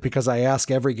little bit because I ask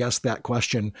every guest that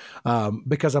question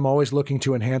because I'm always looking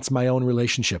to enhance my own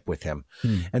relationship with him.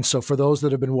 And so for those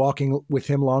that have been walking with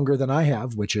him longer than I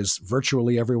have, which is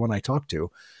virtually everyone I talk to,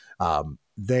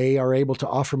 they are able to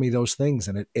offer me those things,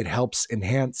 and it helps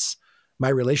enhance my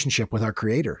relationship with our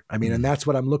Creator. I mean, and that's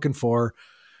what I'm looking for.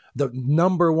 The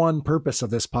number one purpose of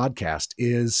this podcast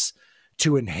is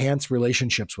to enhance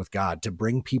relationships with God, to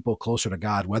bring people closer to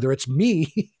God, whether it's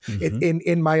me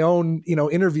in my own,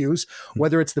 interviews,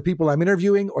 whether it's the people I'm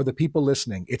interviewing or the people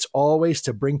listening. It's always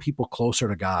to bring people closer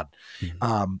to God.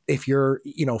 If you're,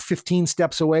 15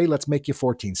 steps away, let's make you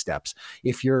 14 steps.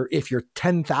 If you're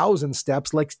 10,000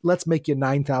 steps, let's make you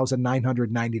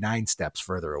 9,999 steps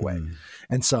further away.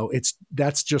 And so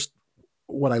that's just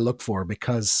what I look for,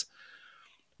 because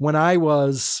when I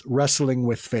was wrestling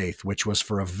with faith, which was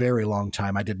for a very long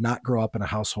time, I did not grow up in a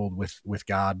household with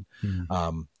God.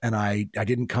 And I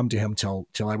didn't come to him till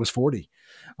I was 40.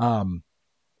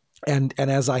 And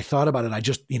as I thought about it, I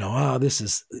just,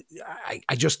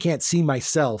 I just can't see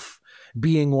myself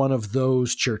being one of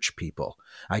those church people.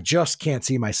 I just can't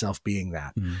see myself being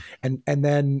that. And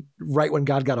then right when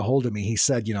God got a hold of me, he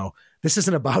said, this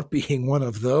isn't about being one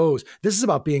of those. This is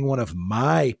about being one of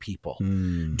my people.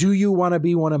 Do you want to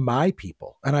be one of my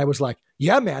people? And I was like,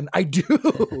 yeah, man, I do.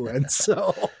 And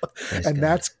so, and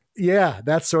God.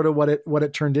 That's sort of what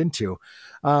it turned into.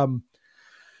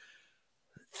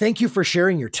 Thank you for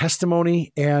sharing your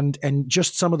testimony and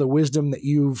just some of the wisdom that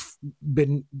you've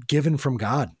been given from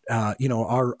God.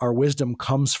 Our wisdom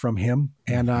comes from him,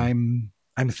 and I'm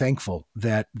thankful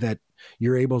that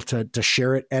you're able to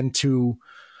share it and to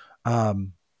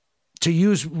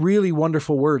use really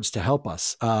wonderful words to help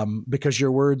us, because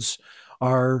your words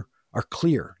are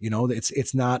clear.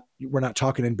 It's not, we're not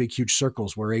talking in big, huge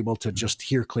circles. We're able to just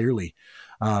hear clearly.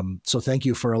 So thank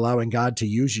you for allowing God to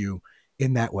use you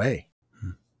in that way.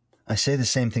 I say the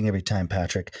same thing every time,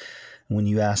 Patrick. When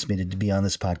you asked me to be on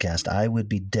this podcast, I would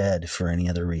be dead for any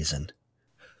other reason.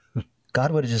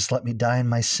 God would have just let me die in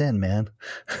my sin, man.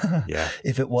 Yeah.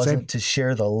 If it wasn't to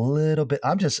share the little bit,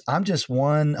 I'm just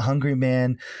one hungry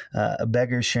man, a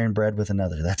beggar sharing bread with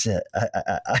another. That's it.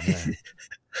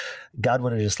 God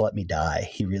would have just let me die.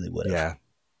 He really would have. Yeah.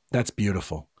 That's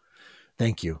beautiful.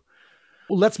 Thank you.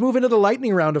 Well, let's move into the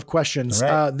lightning round of questions.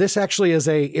 Right. This actually is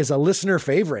a listener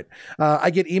favorite. I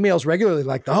get emails regularly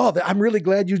like, "Oh, I'm really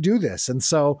glad you do this." And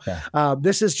so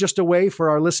this is just a way for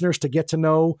our listeners to get to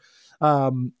know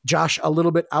Josh a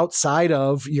little bit outside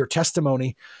of your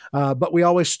testimony. But we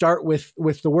always start with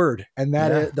the word. And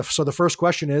that is, so the first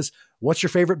question is, what's your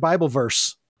favorite Bible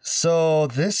verse? So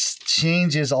this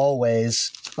changes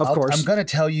always. Of course. I'm going to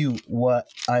tell you what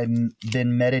I've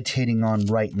been meditating on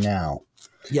right now.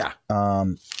 Yeah.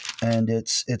 And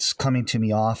it's coming to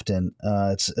me often.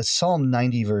 It's Psalm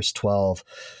 90, verse 12.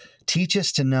 Teach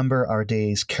us to number our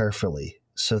days carefully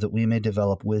so that we may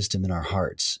develop wisdom in our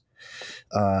hearts.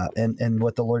 And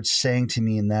what the Lord's saying to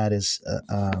me in that is,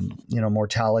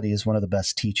 mortality is one of the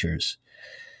best teachers.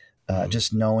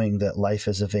 Just knowing that life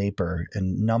is a vapor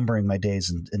and numbering my days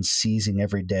and seizing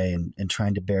every day and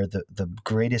trying to bear the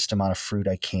greatest amount of fruit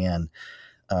I can,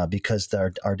 because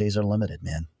our days are limited,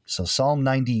 man. So Psalm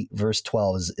 90, verse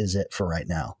 12 is it for right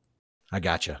now. I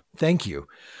gotcha. Thank you.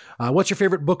 What's your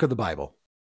favorite book of the Bible?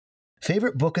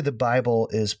 Favorite book of the Bible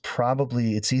is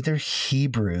it's either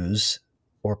Hebrews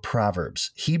or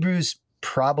Proverbs. Hebrews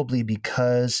probably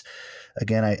because,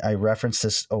 again, I referenced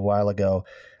this a while ago.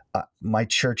 My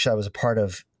church I was a part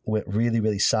of went really,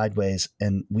 really sideways,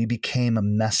 and we became a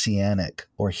Messianic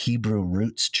or Hebrew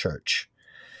roots church.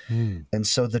 And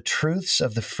so the truths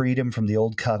of the freedom from the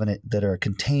old covenant that are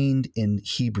contained in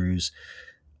Hebrews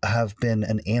have been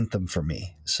an anthem for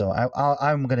me. So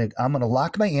I'm gonna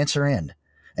lock my answer in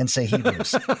and say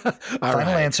Hebrews.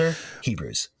 Final answer,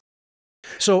 Hebrews.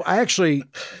 So I actually,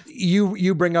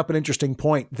 you bring up an interesting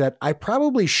point that I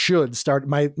probably should start.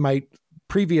 My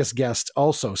previous guest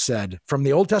also said from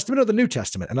the Old Testament or the New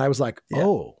Testament, and I was like,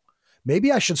 oh.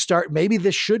 Maybe I should start. Maybe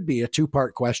this should be a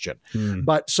 2-part question.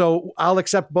 But so I'll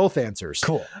accept both answers.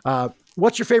 Cool.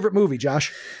 What's your favorite movie,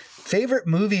 Josh? Favorite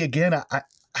movie? Again,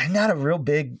 I'm not a real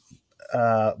big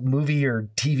movie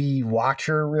or TV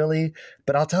watcher, really.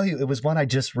 But I'll tell you, it was one I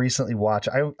just recently watched.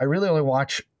 I really only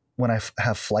watch when I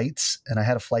have flights, and I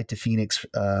had a flight to Phoenix,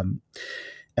 and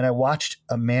I watched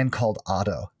A Man Called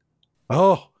Otto.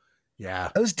 Oh, yeah.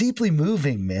 It was deeply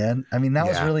moving, man. I mean, that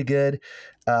was really good.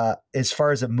 As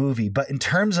far as a movie, but in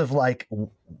terms of like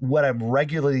what I'm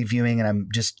regularly viewing and I'm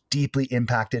just deeply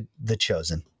impacted, The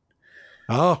Chosen.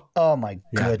 Oh my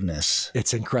goodness.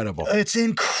 It's incredible. It's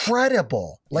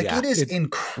incredible. Like it is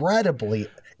incredibly.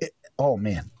 Oh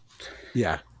man.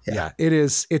 Yeah. It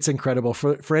is. It's incredible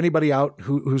for anybody out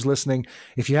who's listening.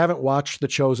 If you haven't watched The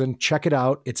Chosen, check it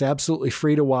out. It's absolutely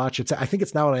free to watch. I think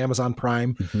it's now on Amazon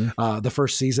Prime. The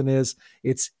first season is.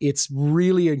 It's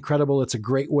really incredible. It's a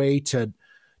great way to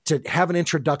have an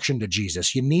introduction to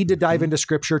Jesus. You need to dive into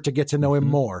scripture to get to know him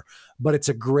more, but it's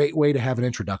a great way to have an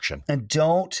introduction. And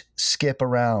don't skip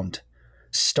around.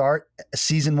 Start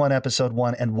season 1, episode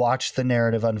 1, and watch the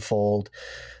narrative unfold.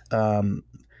 The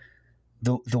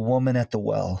woman at the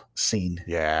well scene.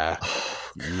 Yeah.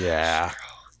 Yeah.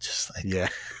 Just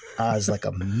like, I was like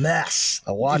a mess.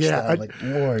 I watched that. I'm like,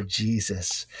 Lord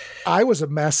Jesus. I was a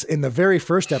mess in the very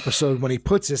first episode when he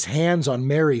puts his hands on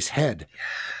Mary's head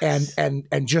and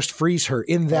just frees her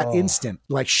in that instant.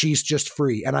 Like she's just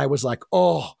free. And I was like,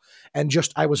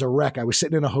 I was a wreck. I was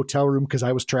sitting in a hotel room because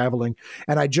I was traveling,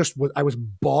 and I was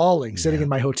bawling, sitting in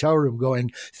my hotel room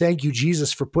going, thank you,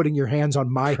 Jesus, for putting your hands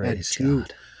on my head too.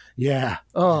 God. Yeah.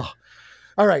 Oh,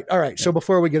 all right. Yeah. So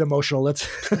before we get emotional, let's,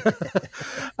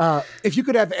 if you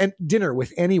could have dinner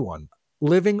with anyone,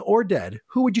 living or dead,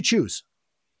 who would you choose?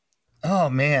 Oh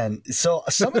man. So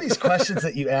some of these questions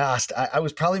that you asked, I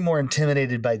was probably more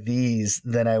intimidated by these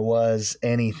than I was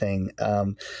anything.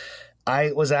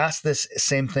 I was asked this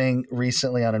same thing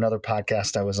recently on another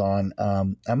podcast I was on.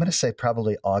 I'm going to say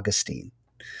probably Augustine.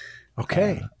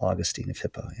 Okay. Augustine of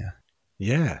Hippo. Yeah.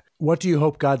 Yeah. What do you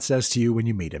hope God says to you when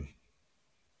you meet him?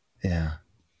 Yeah.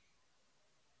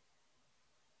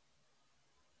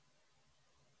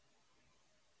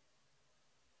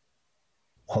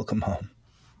 Welcome home.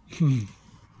 The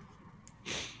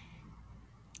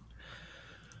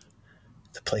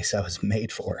place I was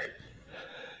made for.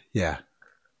 Yeah.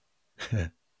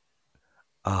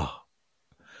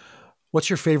 What's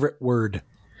your favorite word?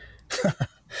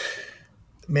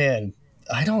 Man,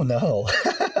 I don't know.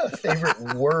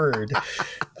 Favorite word.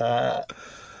 I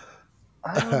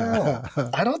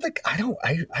don't know.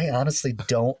 I honestly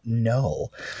don't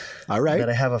know. All right. That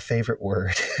I have a favorite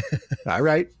word. All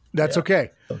right. That's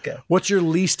okay. Okay. What's your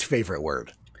least favorite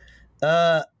word?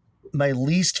 My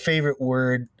least favorite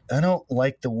word, I don't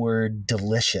like the word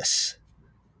delicious.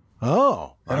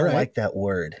 Oh, I don't like that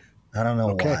word. I don't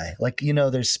know Okay. why. Like,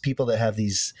 there's people that have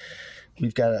these.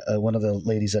 We've got one of the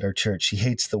ladies at our church. She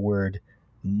hates the word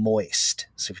moist.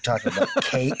 So if you're talking about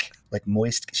cake, like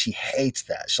moist, she hates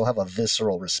that. She'll have a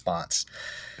visceral response.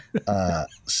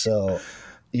 So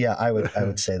yeah, I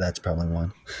would say that's probably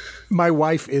one. My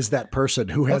wife is that person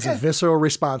who has a visceral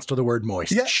response to the word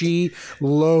moist. Yeah. She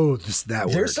loathes that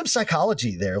word. There's some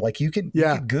psychology there. Like you can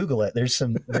Google it. There's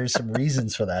some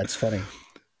reasons for that. It's funny.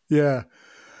 Yeah.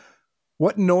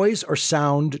 What noise or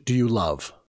sound do you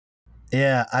love?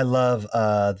 Yeah, I love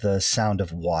the sound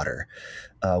of water.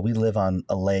 We live on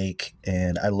a lake,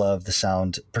 and I love the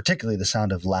sound, particularly the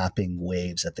sound of lapping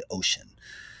waves at the ocean.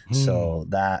 So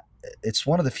that it's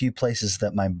one of the few places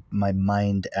that my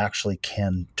mind actually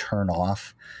can turn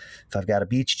off. If I've got a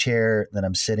beach chair, then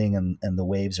I'm sitting and the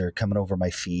waves are coming over my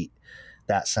feet.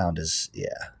 That sound is,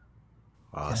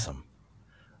 awesome. Yeah.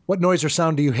 What noise or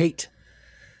sound do you hate?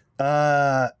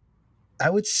 I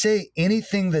would say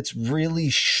anything that's really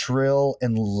shrill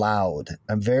and loud.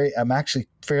 I'm actually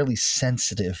fairly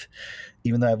sensitive,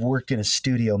 even though I've worked in a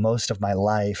studio most of my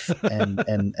life and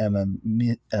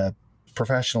am a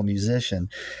professional musician.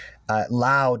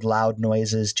 Loud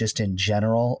noises just in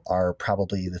general are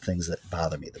probably the things that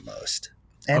bother me the most.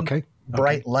 And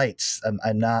bright lights.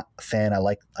 I'm not a fan. I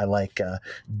like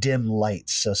dim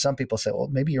lights. So some people say, well,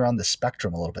 maybe you're on the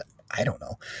spectrum a little bit. I don't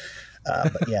know.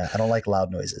 But yeah, I don't like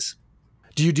loud noises.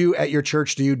 Do you do at your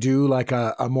church, do you do like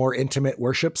a more intimate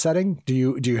worship setting? Do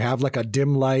you have like a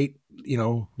dim light,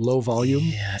 low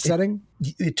volume setting?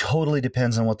 It totally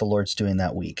depends on what the Lord's doing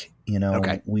that week.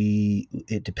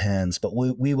 It depends, but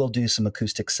we will do some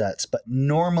acoustic sets, but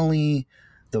normally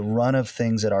the run of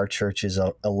things at our church is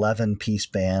a 11-piece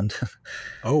band.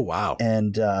 Oh, wow.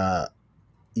 And,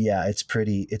 it's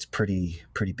pretty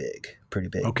big.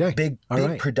 Okay. Big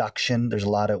production. There's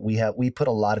we put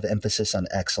a lot of emphasis on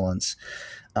excellence.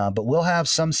 But we'll have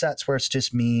some sets where it's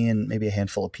just me and maybe a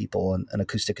handful of people and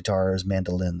acoustic guitars,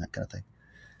 mandolin, that kind of thing.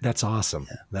 That's awesome.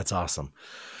 Yeah. That's awesome.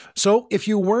 So if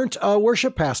you weren't a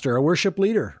worship pastor, a worship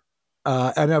leader,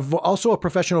 and also a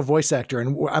professional voice actor, and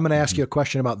I'm going to ask you a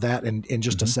question about that in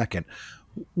just a second.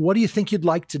 What do you think you'd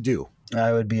like to do?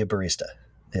 I would be a barista.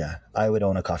 Yeah. I would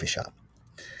own a coffee shop.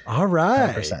 All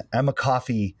right. 100%. I'm a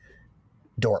coffee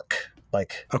dork,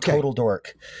 total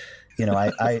dork.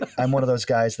 I'm one of those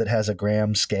guys that has a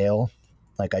gram scale.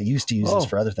 Like I used to use this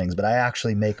for other things, but I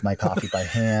actually make my coffee by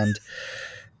hand.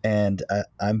 And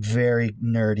I'm very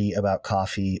nerdy about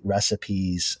coffee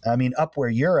recipes. I mean, up where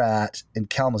you're at in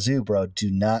Kalamazoo, bro,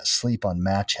 do not sleep on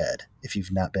Match Head if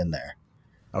you've not been there.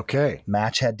 Okay.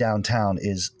 Match Head downtown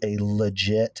is a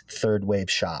legit third wave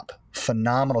shop.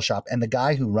 Phenomenal shop. And the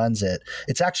guy who runs it,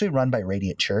 it's actually run by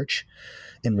Radiant Church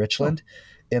in Richland.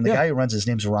 And the guy who runs, his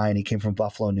name's Ryan. He came from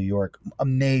Buffalo, New York.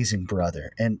 Amazing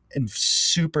brother and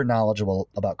super knowledgeable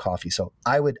about coffee. So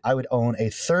I would own a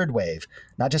third wave,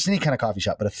 not just any kind of coffee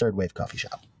shop, but a third wave coffee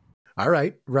shop. All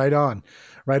right. Right on.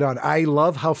 I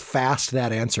love how fast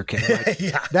that answer came.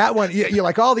 That one, you're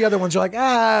like all the other ones. You're like,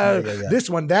 this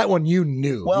one, that one, you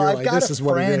knew. Well, you're I've got a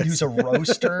friend who's a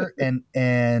roaster and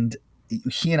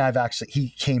he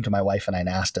came to my wife and I and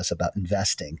asked us about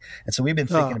investing. And so we've been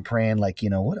thinking and praying, what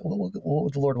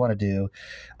would the Lord want to do?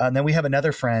 And then we have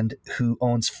another friend who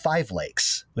owns 5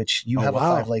 lakes, which you have a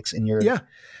 5 lakes in your,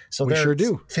 so we sure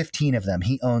do. 15 of them.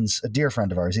 He owns a dear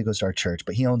friend of ours. He goes to our church,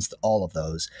 but he owns all of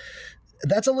those.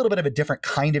 That's a little bit of a different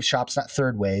kind of shop. It's not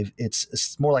third wave.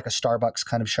 It's more like a Starbucks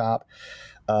kind of shop.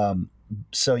 I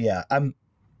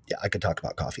could talk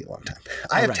about coffee a long time.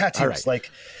 I have tattoos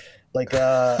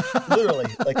literally,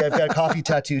 I've got coffee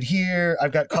tattooed here.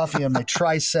 I've got coffee on my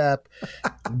tricep,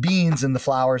 beans and the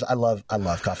flowers. I love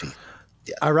coffee.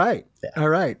 Yeah. All right. Yeah. All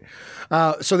right.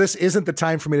 So this isn't the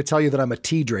time for me to tell you that I'm a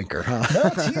tea drinker, huh? No,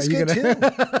 tea's good too.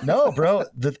 No, bro.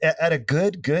 At a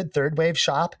good third wave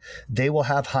shop, they will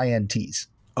have high-end teas.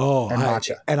 Oh, and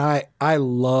matcha. I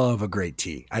love a great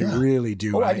tea. I really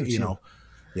do. Oh, I do too.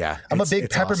 Yeah. I'm a big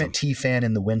peppermint tea fan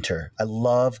in the winter. I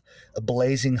love a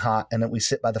blazing hot, and then we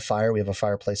sit by the fire. We have a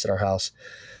fireplace at our house.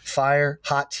 Fire,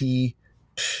 hot tea,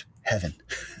 heaven.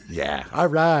 Yeah. All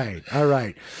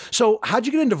right. So how'd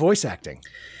you get into voice acting?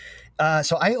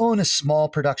 So I own a small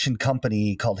production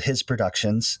company called His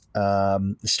Productions.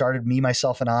 Started me,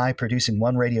 myself, and I producing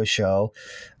one radio show.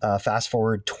 Fast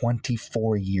forward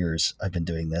 24 years I've been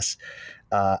doing this.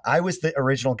 I was the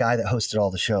original guy that hosted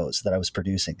all the shows that I was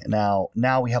producing. And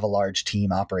now we have a large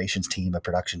team, operations team, a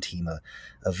production team,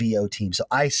 a VO team. So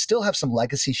I still have some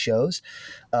legacy shows,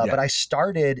 but I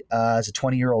started as a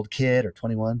 20-year-old kid or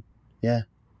 21.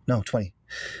 20.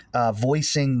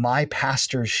 Voicing my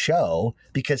pastor's show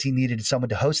because he needed someone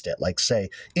to host it, like say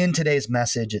In Today's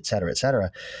Message, et cetera, et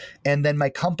cetera. And then my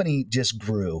company just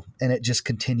grew and it just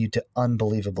continued to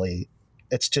unbelievably,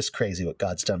 it's just crazy what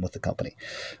God's done with the company.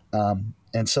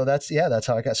 And so that's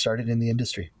how I got started in the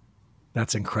industry.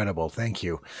 That's incredible. Thank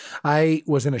you. I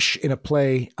was in a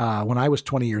play when I was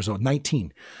 20 years old,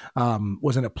 19,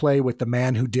 was in a play with the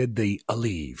man who did the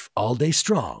Aleve, All Day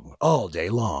Strong, All Day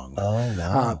Long. Oh,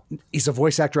 wow. He's a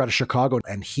voice actor out of Chicago.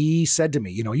 And he said to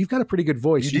me, you've got a pretty good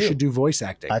voice. You should do voice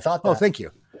acting. I thought that. Oh, thank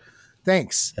you.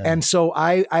 Thanks. Yeah. And so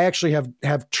I actually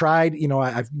have tried,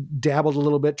 I've dabbled a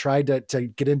little bit, tried to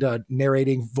get into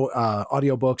narrating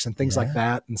audiobooks and things like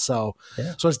that. And so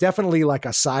it's definitely like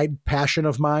a side passion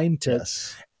of mine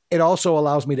It also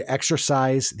allows me to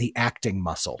exercise the acting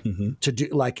muscle to do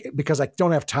because I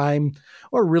don't have time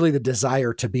or really the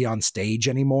desire to be on stage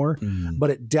anymore, but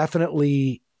it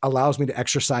definitely allows me to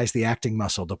exercise the acting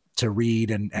muscle to read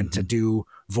and to do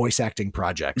voice acting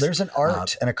projects. There's an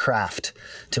art and a craft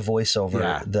to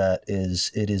voiceover that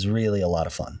is really a lot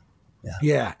of fun.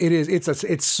 Yeah, it is.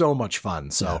 It's so much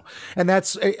fun. So, and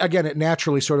that's, again, it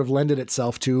naturally sort of lended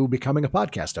itself to becoming a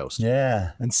podcast host.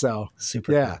 Yeah. And so,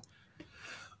 super cool.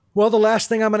 Well, the last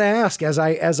thing I'm going to ask, as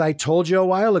I told you a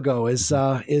while ago, is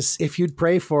if you'd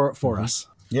pray for us.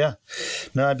 Yeah.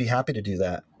 No, I'd be happy to do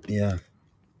that. Yeah.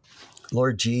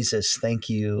 Lord Jesus, thank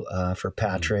you for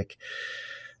Patrick.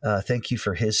 Thank you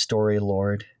for his story,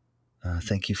 Lord.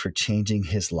 Thank you for changing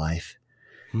his life.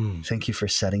 Thank you for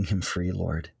setting him free,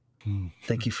 Lord.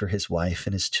 Thank you for his wife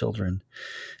and his children.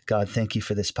 God, thank you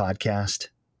for this podcast.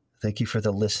 Thank you for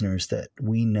the listeners that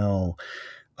we know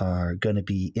are going to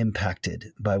be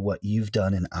impacted by what you've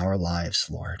done in our lives,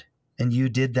 Lord. And you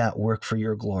did that work for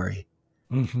your glory.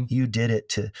 You did it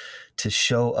to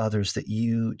show others that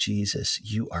you, Jesus,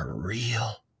 you are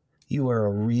real. You are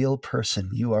a real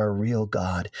person. You are a real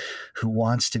God who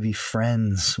wants to be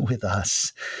friends with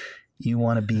us. You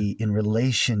want to be in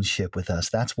relationship with us.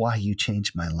 That's why you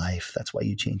changed my life. That's why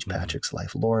you changed Patrick's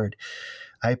life. Lord,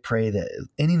 I pray that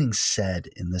anything said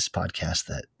in this podcast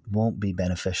that won't be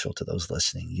beneficial to those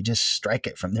listening, you just strike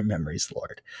it from their memories,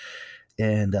 Lord.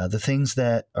 And the things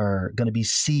that are going to be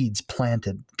seeds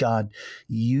planted, God,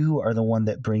 you are the one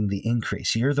that bring the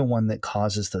increase. You're the one that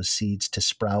causes those seeds to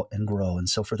sprout and grow. And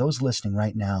so for those listening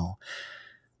right now,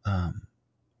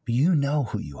 you know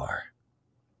who you are.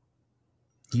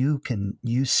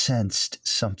 You sensed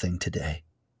something today,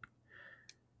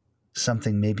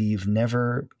 something maybe you've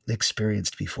never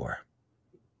experienced before,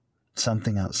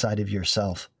 something outside of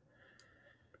yourself.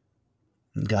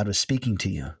 God was speaking to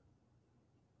you.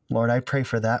 Lord, I pray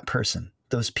for that person,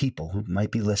 those people who might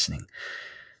be listening,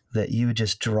 that you would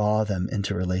just draw them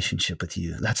into relationship with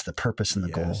you. That's the purpose and the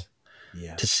goal,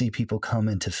 to see people come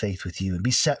into faith with you and be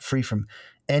set free from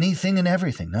anything and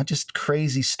everything, not just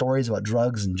crazy stories about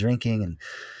drugs and drinking and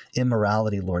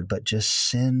immorality, Lord, but just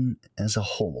sin as a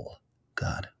whole.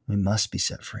 God, we must be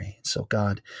set free. So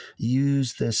God,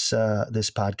 use this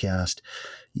podcast,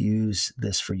 use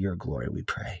this for your glory, we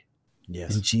pray.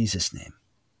 Yes. In Jesus' name.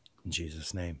 In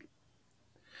Jesus' name.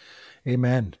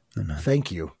 Amen. Amen.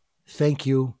 Thank you. Thank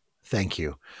you. Thank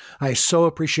you. I so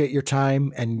appreciate your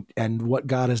time and what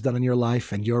God has done in your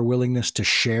life and your willingness to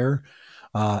share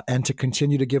and to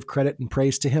continue to give credit and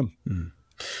praise to him.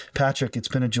 Patrick, it's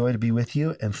been a joy to be with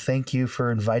you, and thank you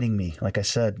for inviting me. Like I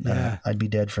said, I'd be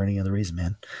dead for any other reason,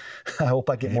 man. I hope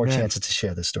I get more chances to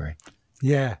share this story.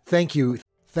 Yeah, thank you.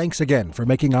 Thanks again for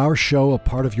making our show a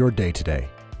part of your day today.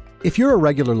 If you're a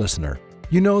regular listener,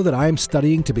 you know that I am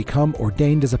studying to become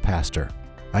ordained as a pastor.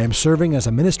 I am serving as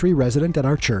a ministry resident at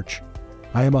our church.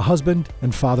 I am a husband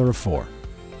and father of 4.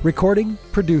 Recording,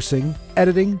 producing,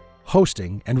 editing,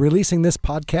 hosting, and releasing this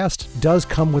podcast does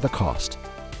come with a cost.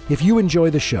 If you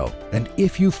enjoy the show, and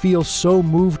if you feel so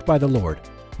moved by the Lord,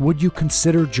 would you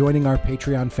consider joining our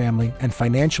Patreon family and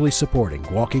financially supporting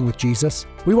Walking with Jesus?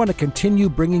 We want to continue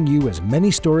bringing you as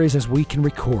many stories as we can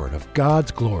record of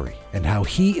God's glory and how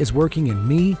He is working in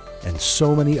me and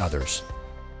so many others.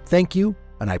 Thank you,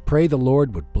 and I pray the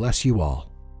Lord would bless you all.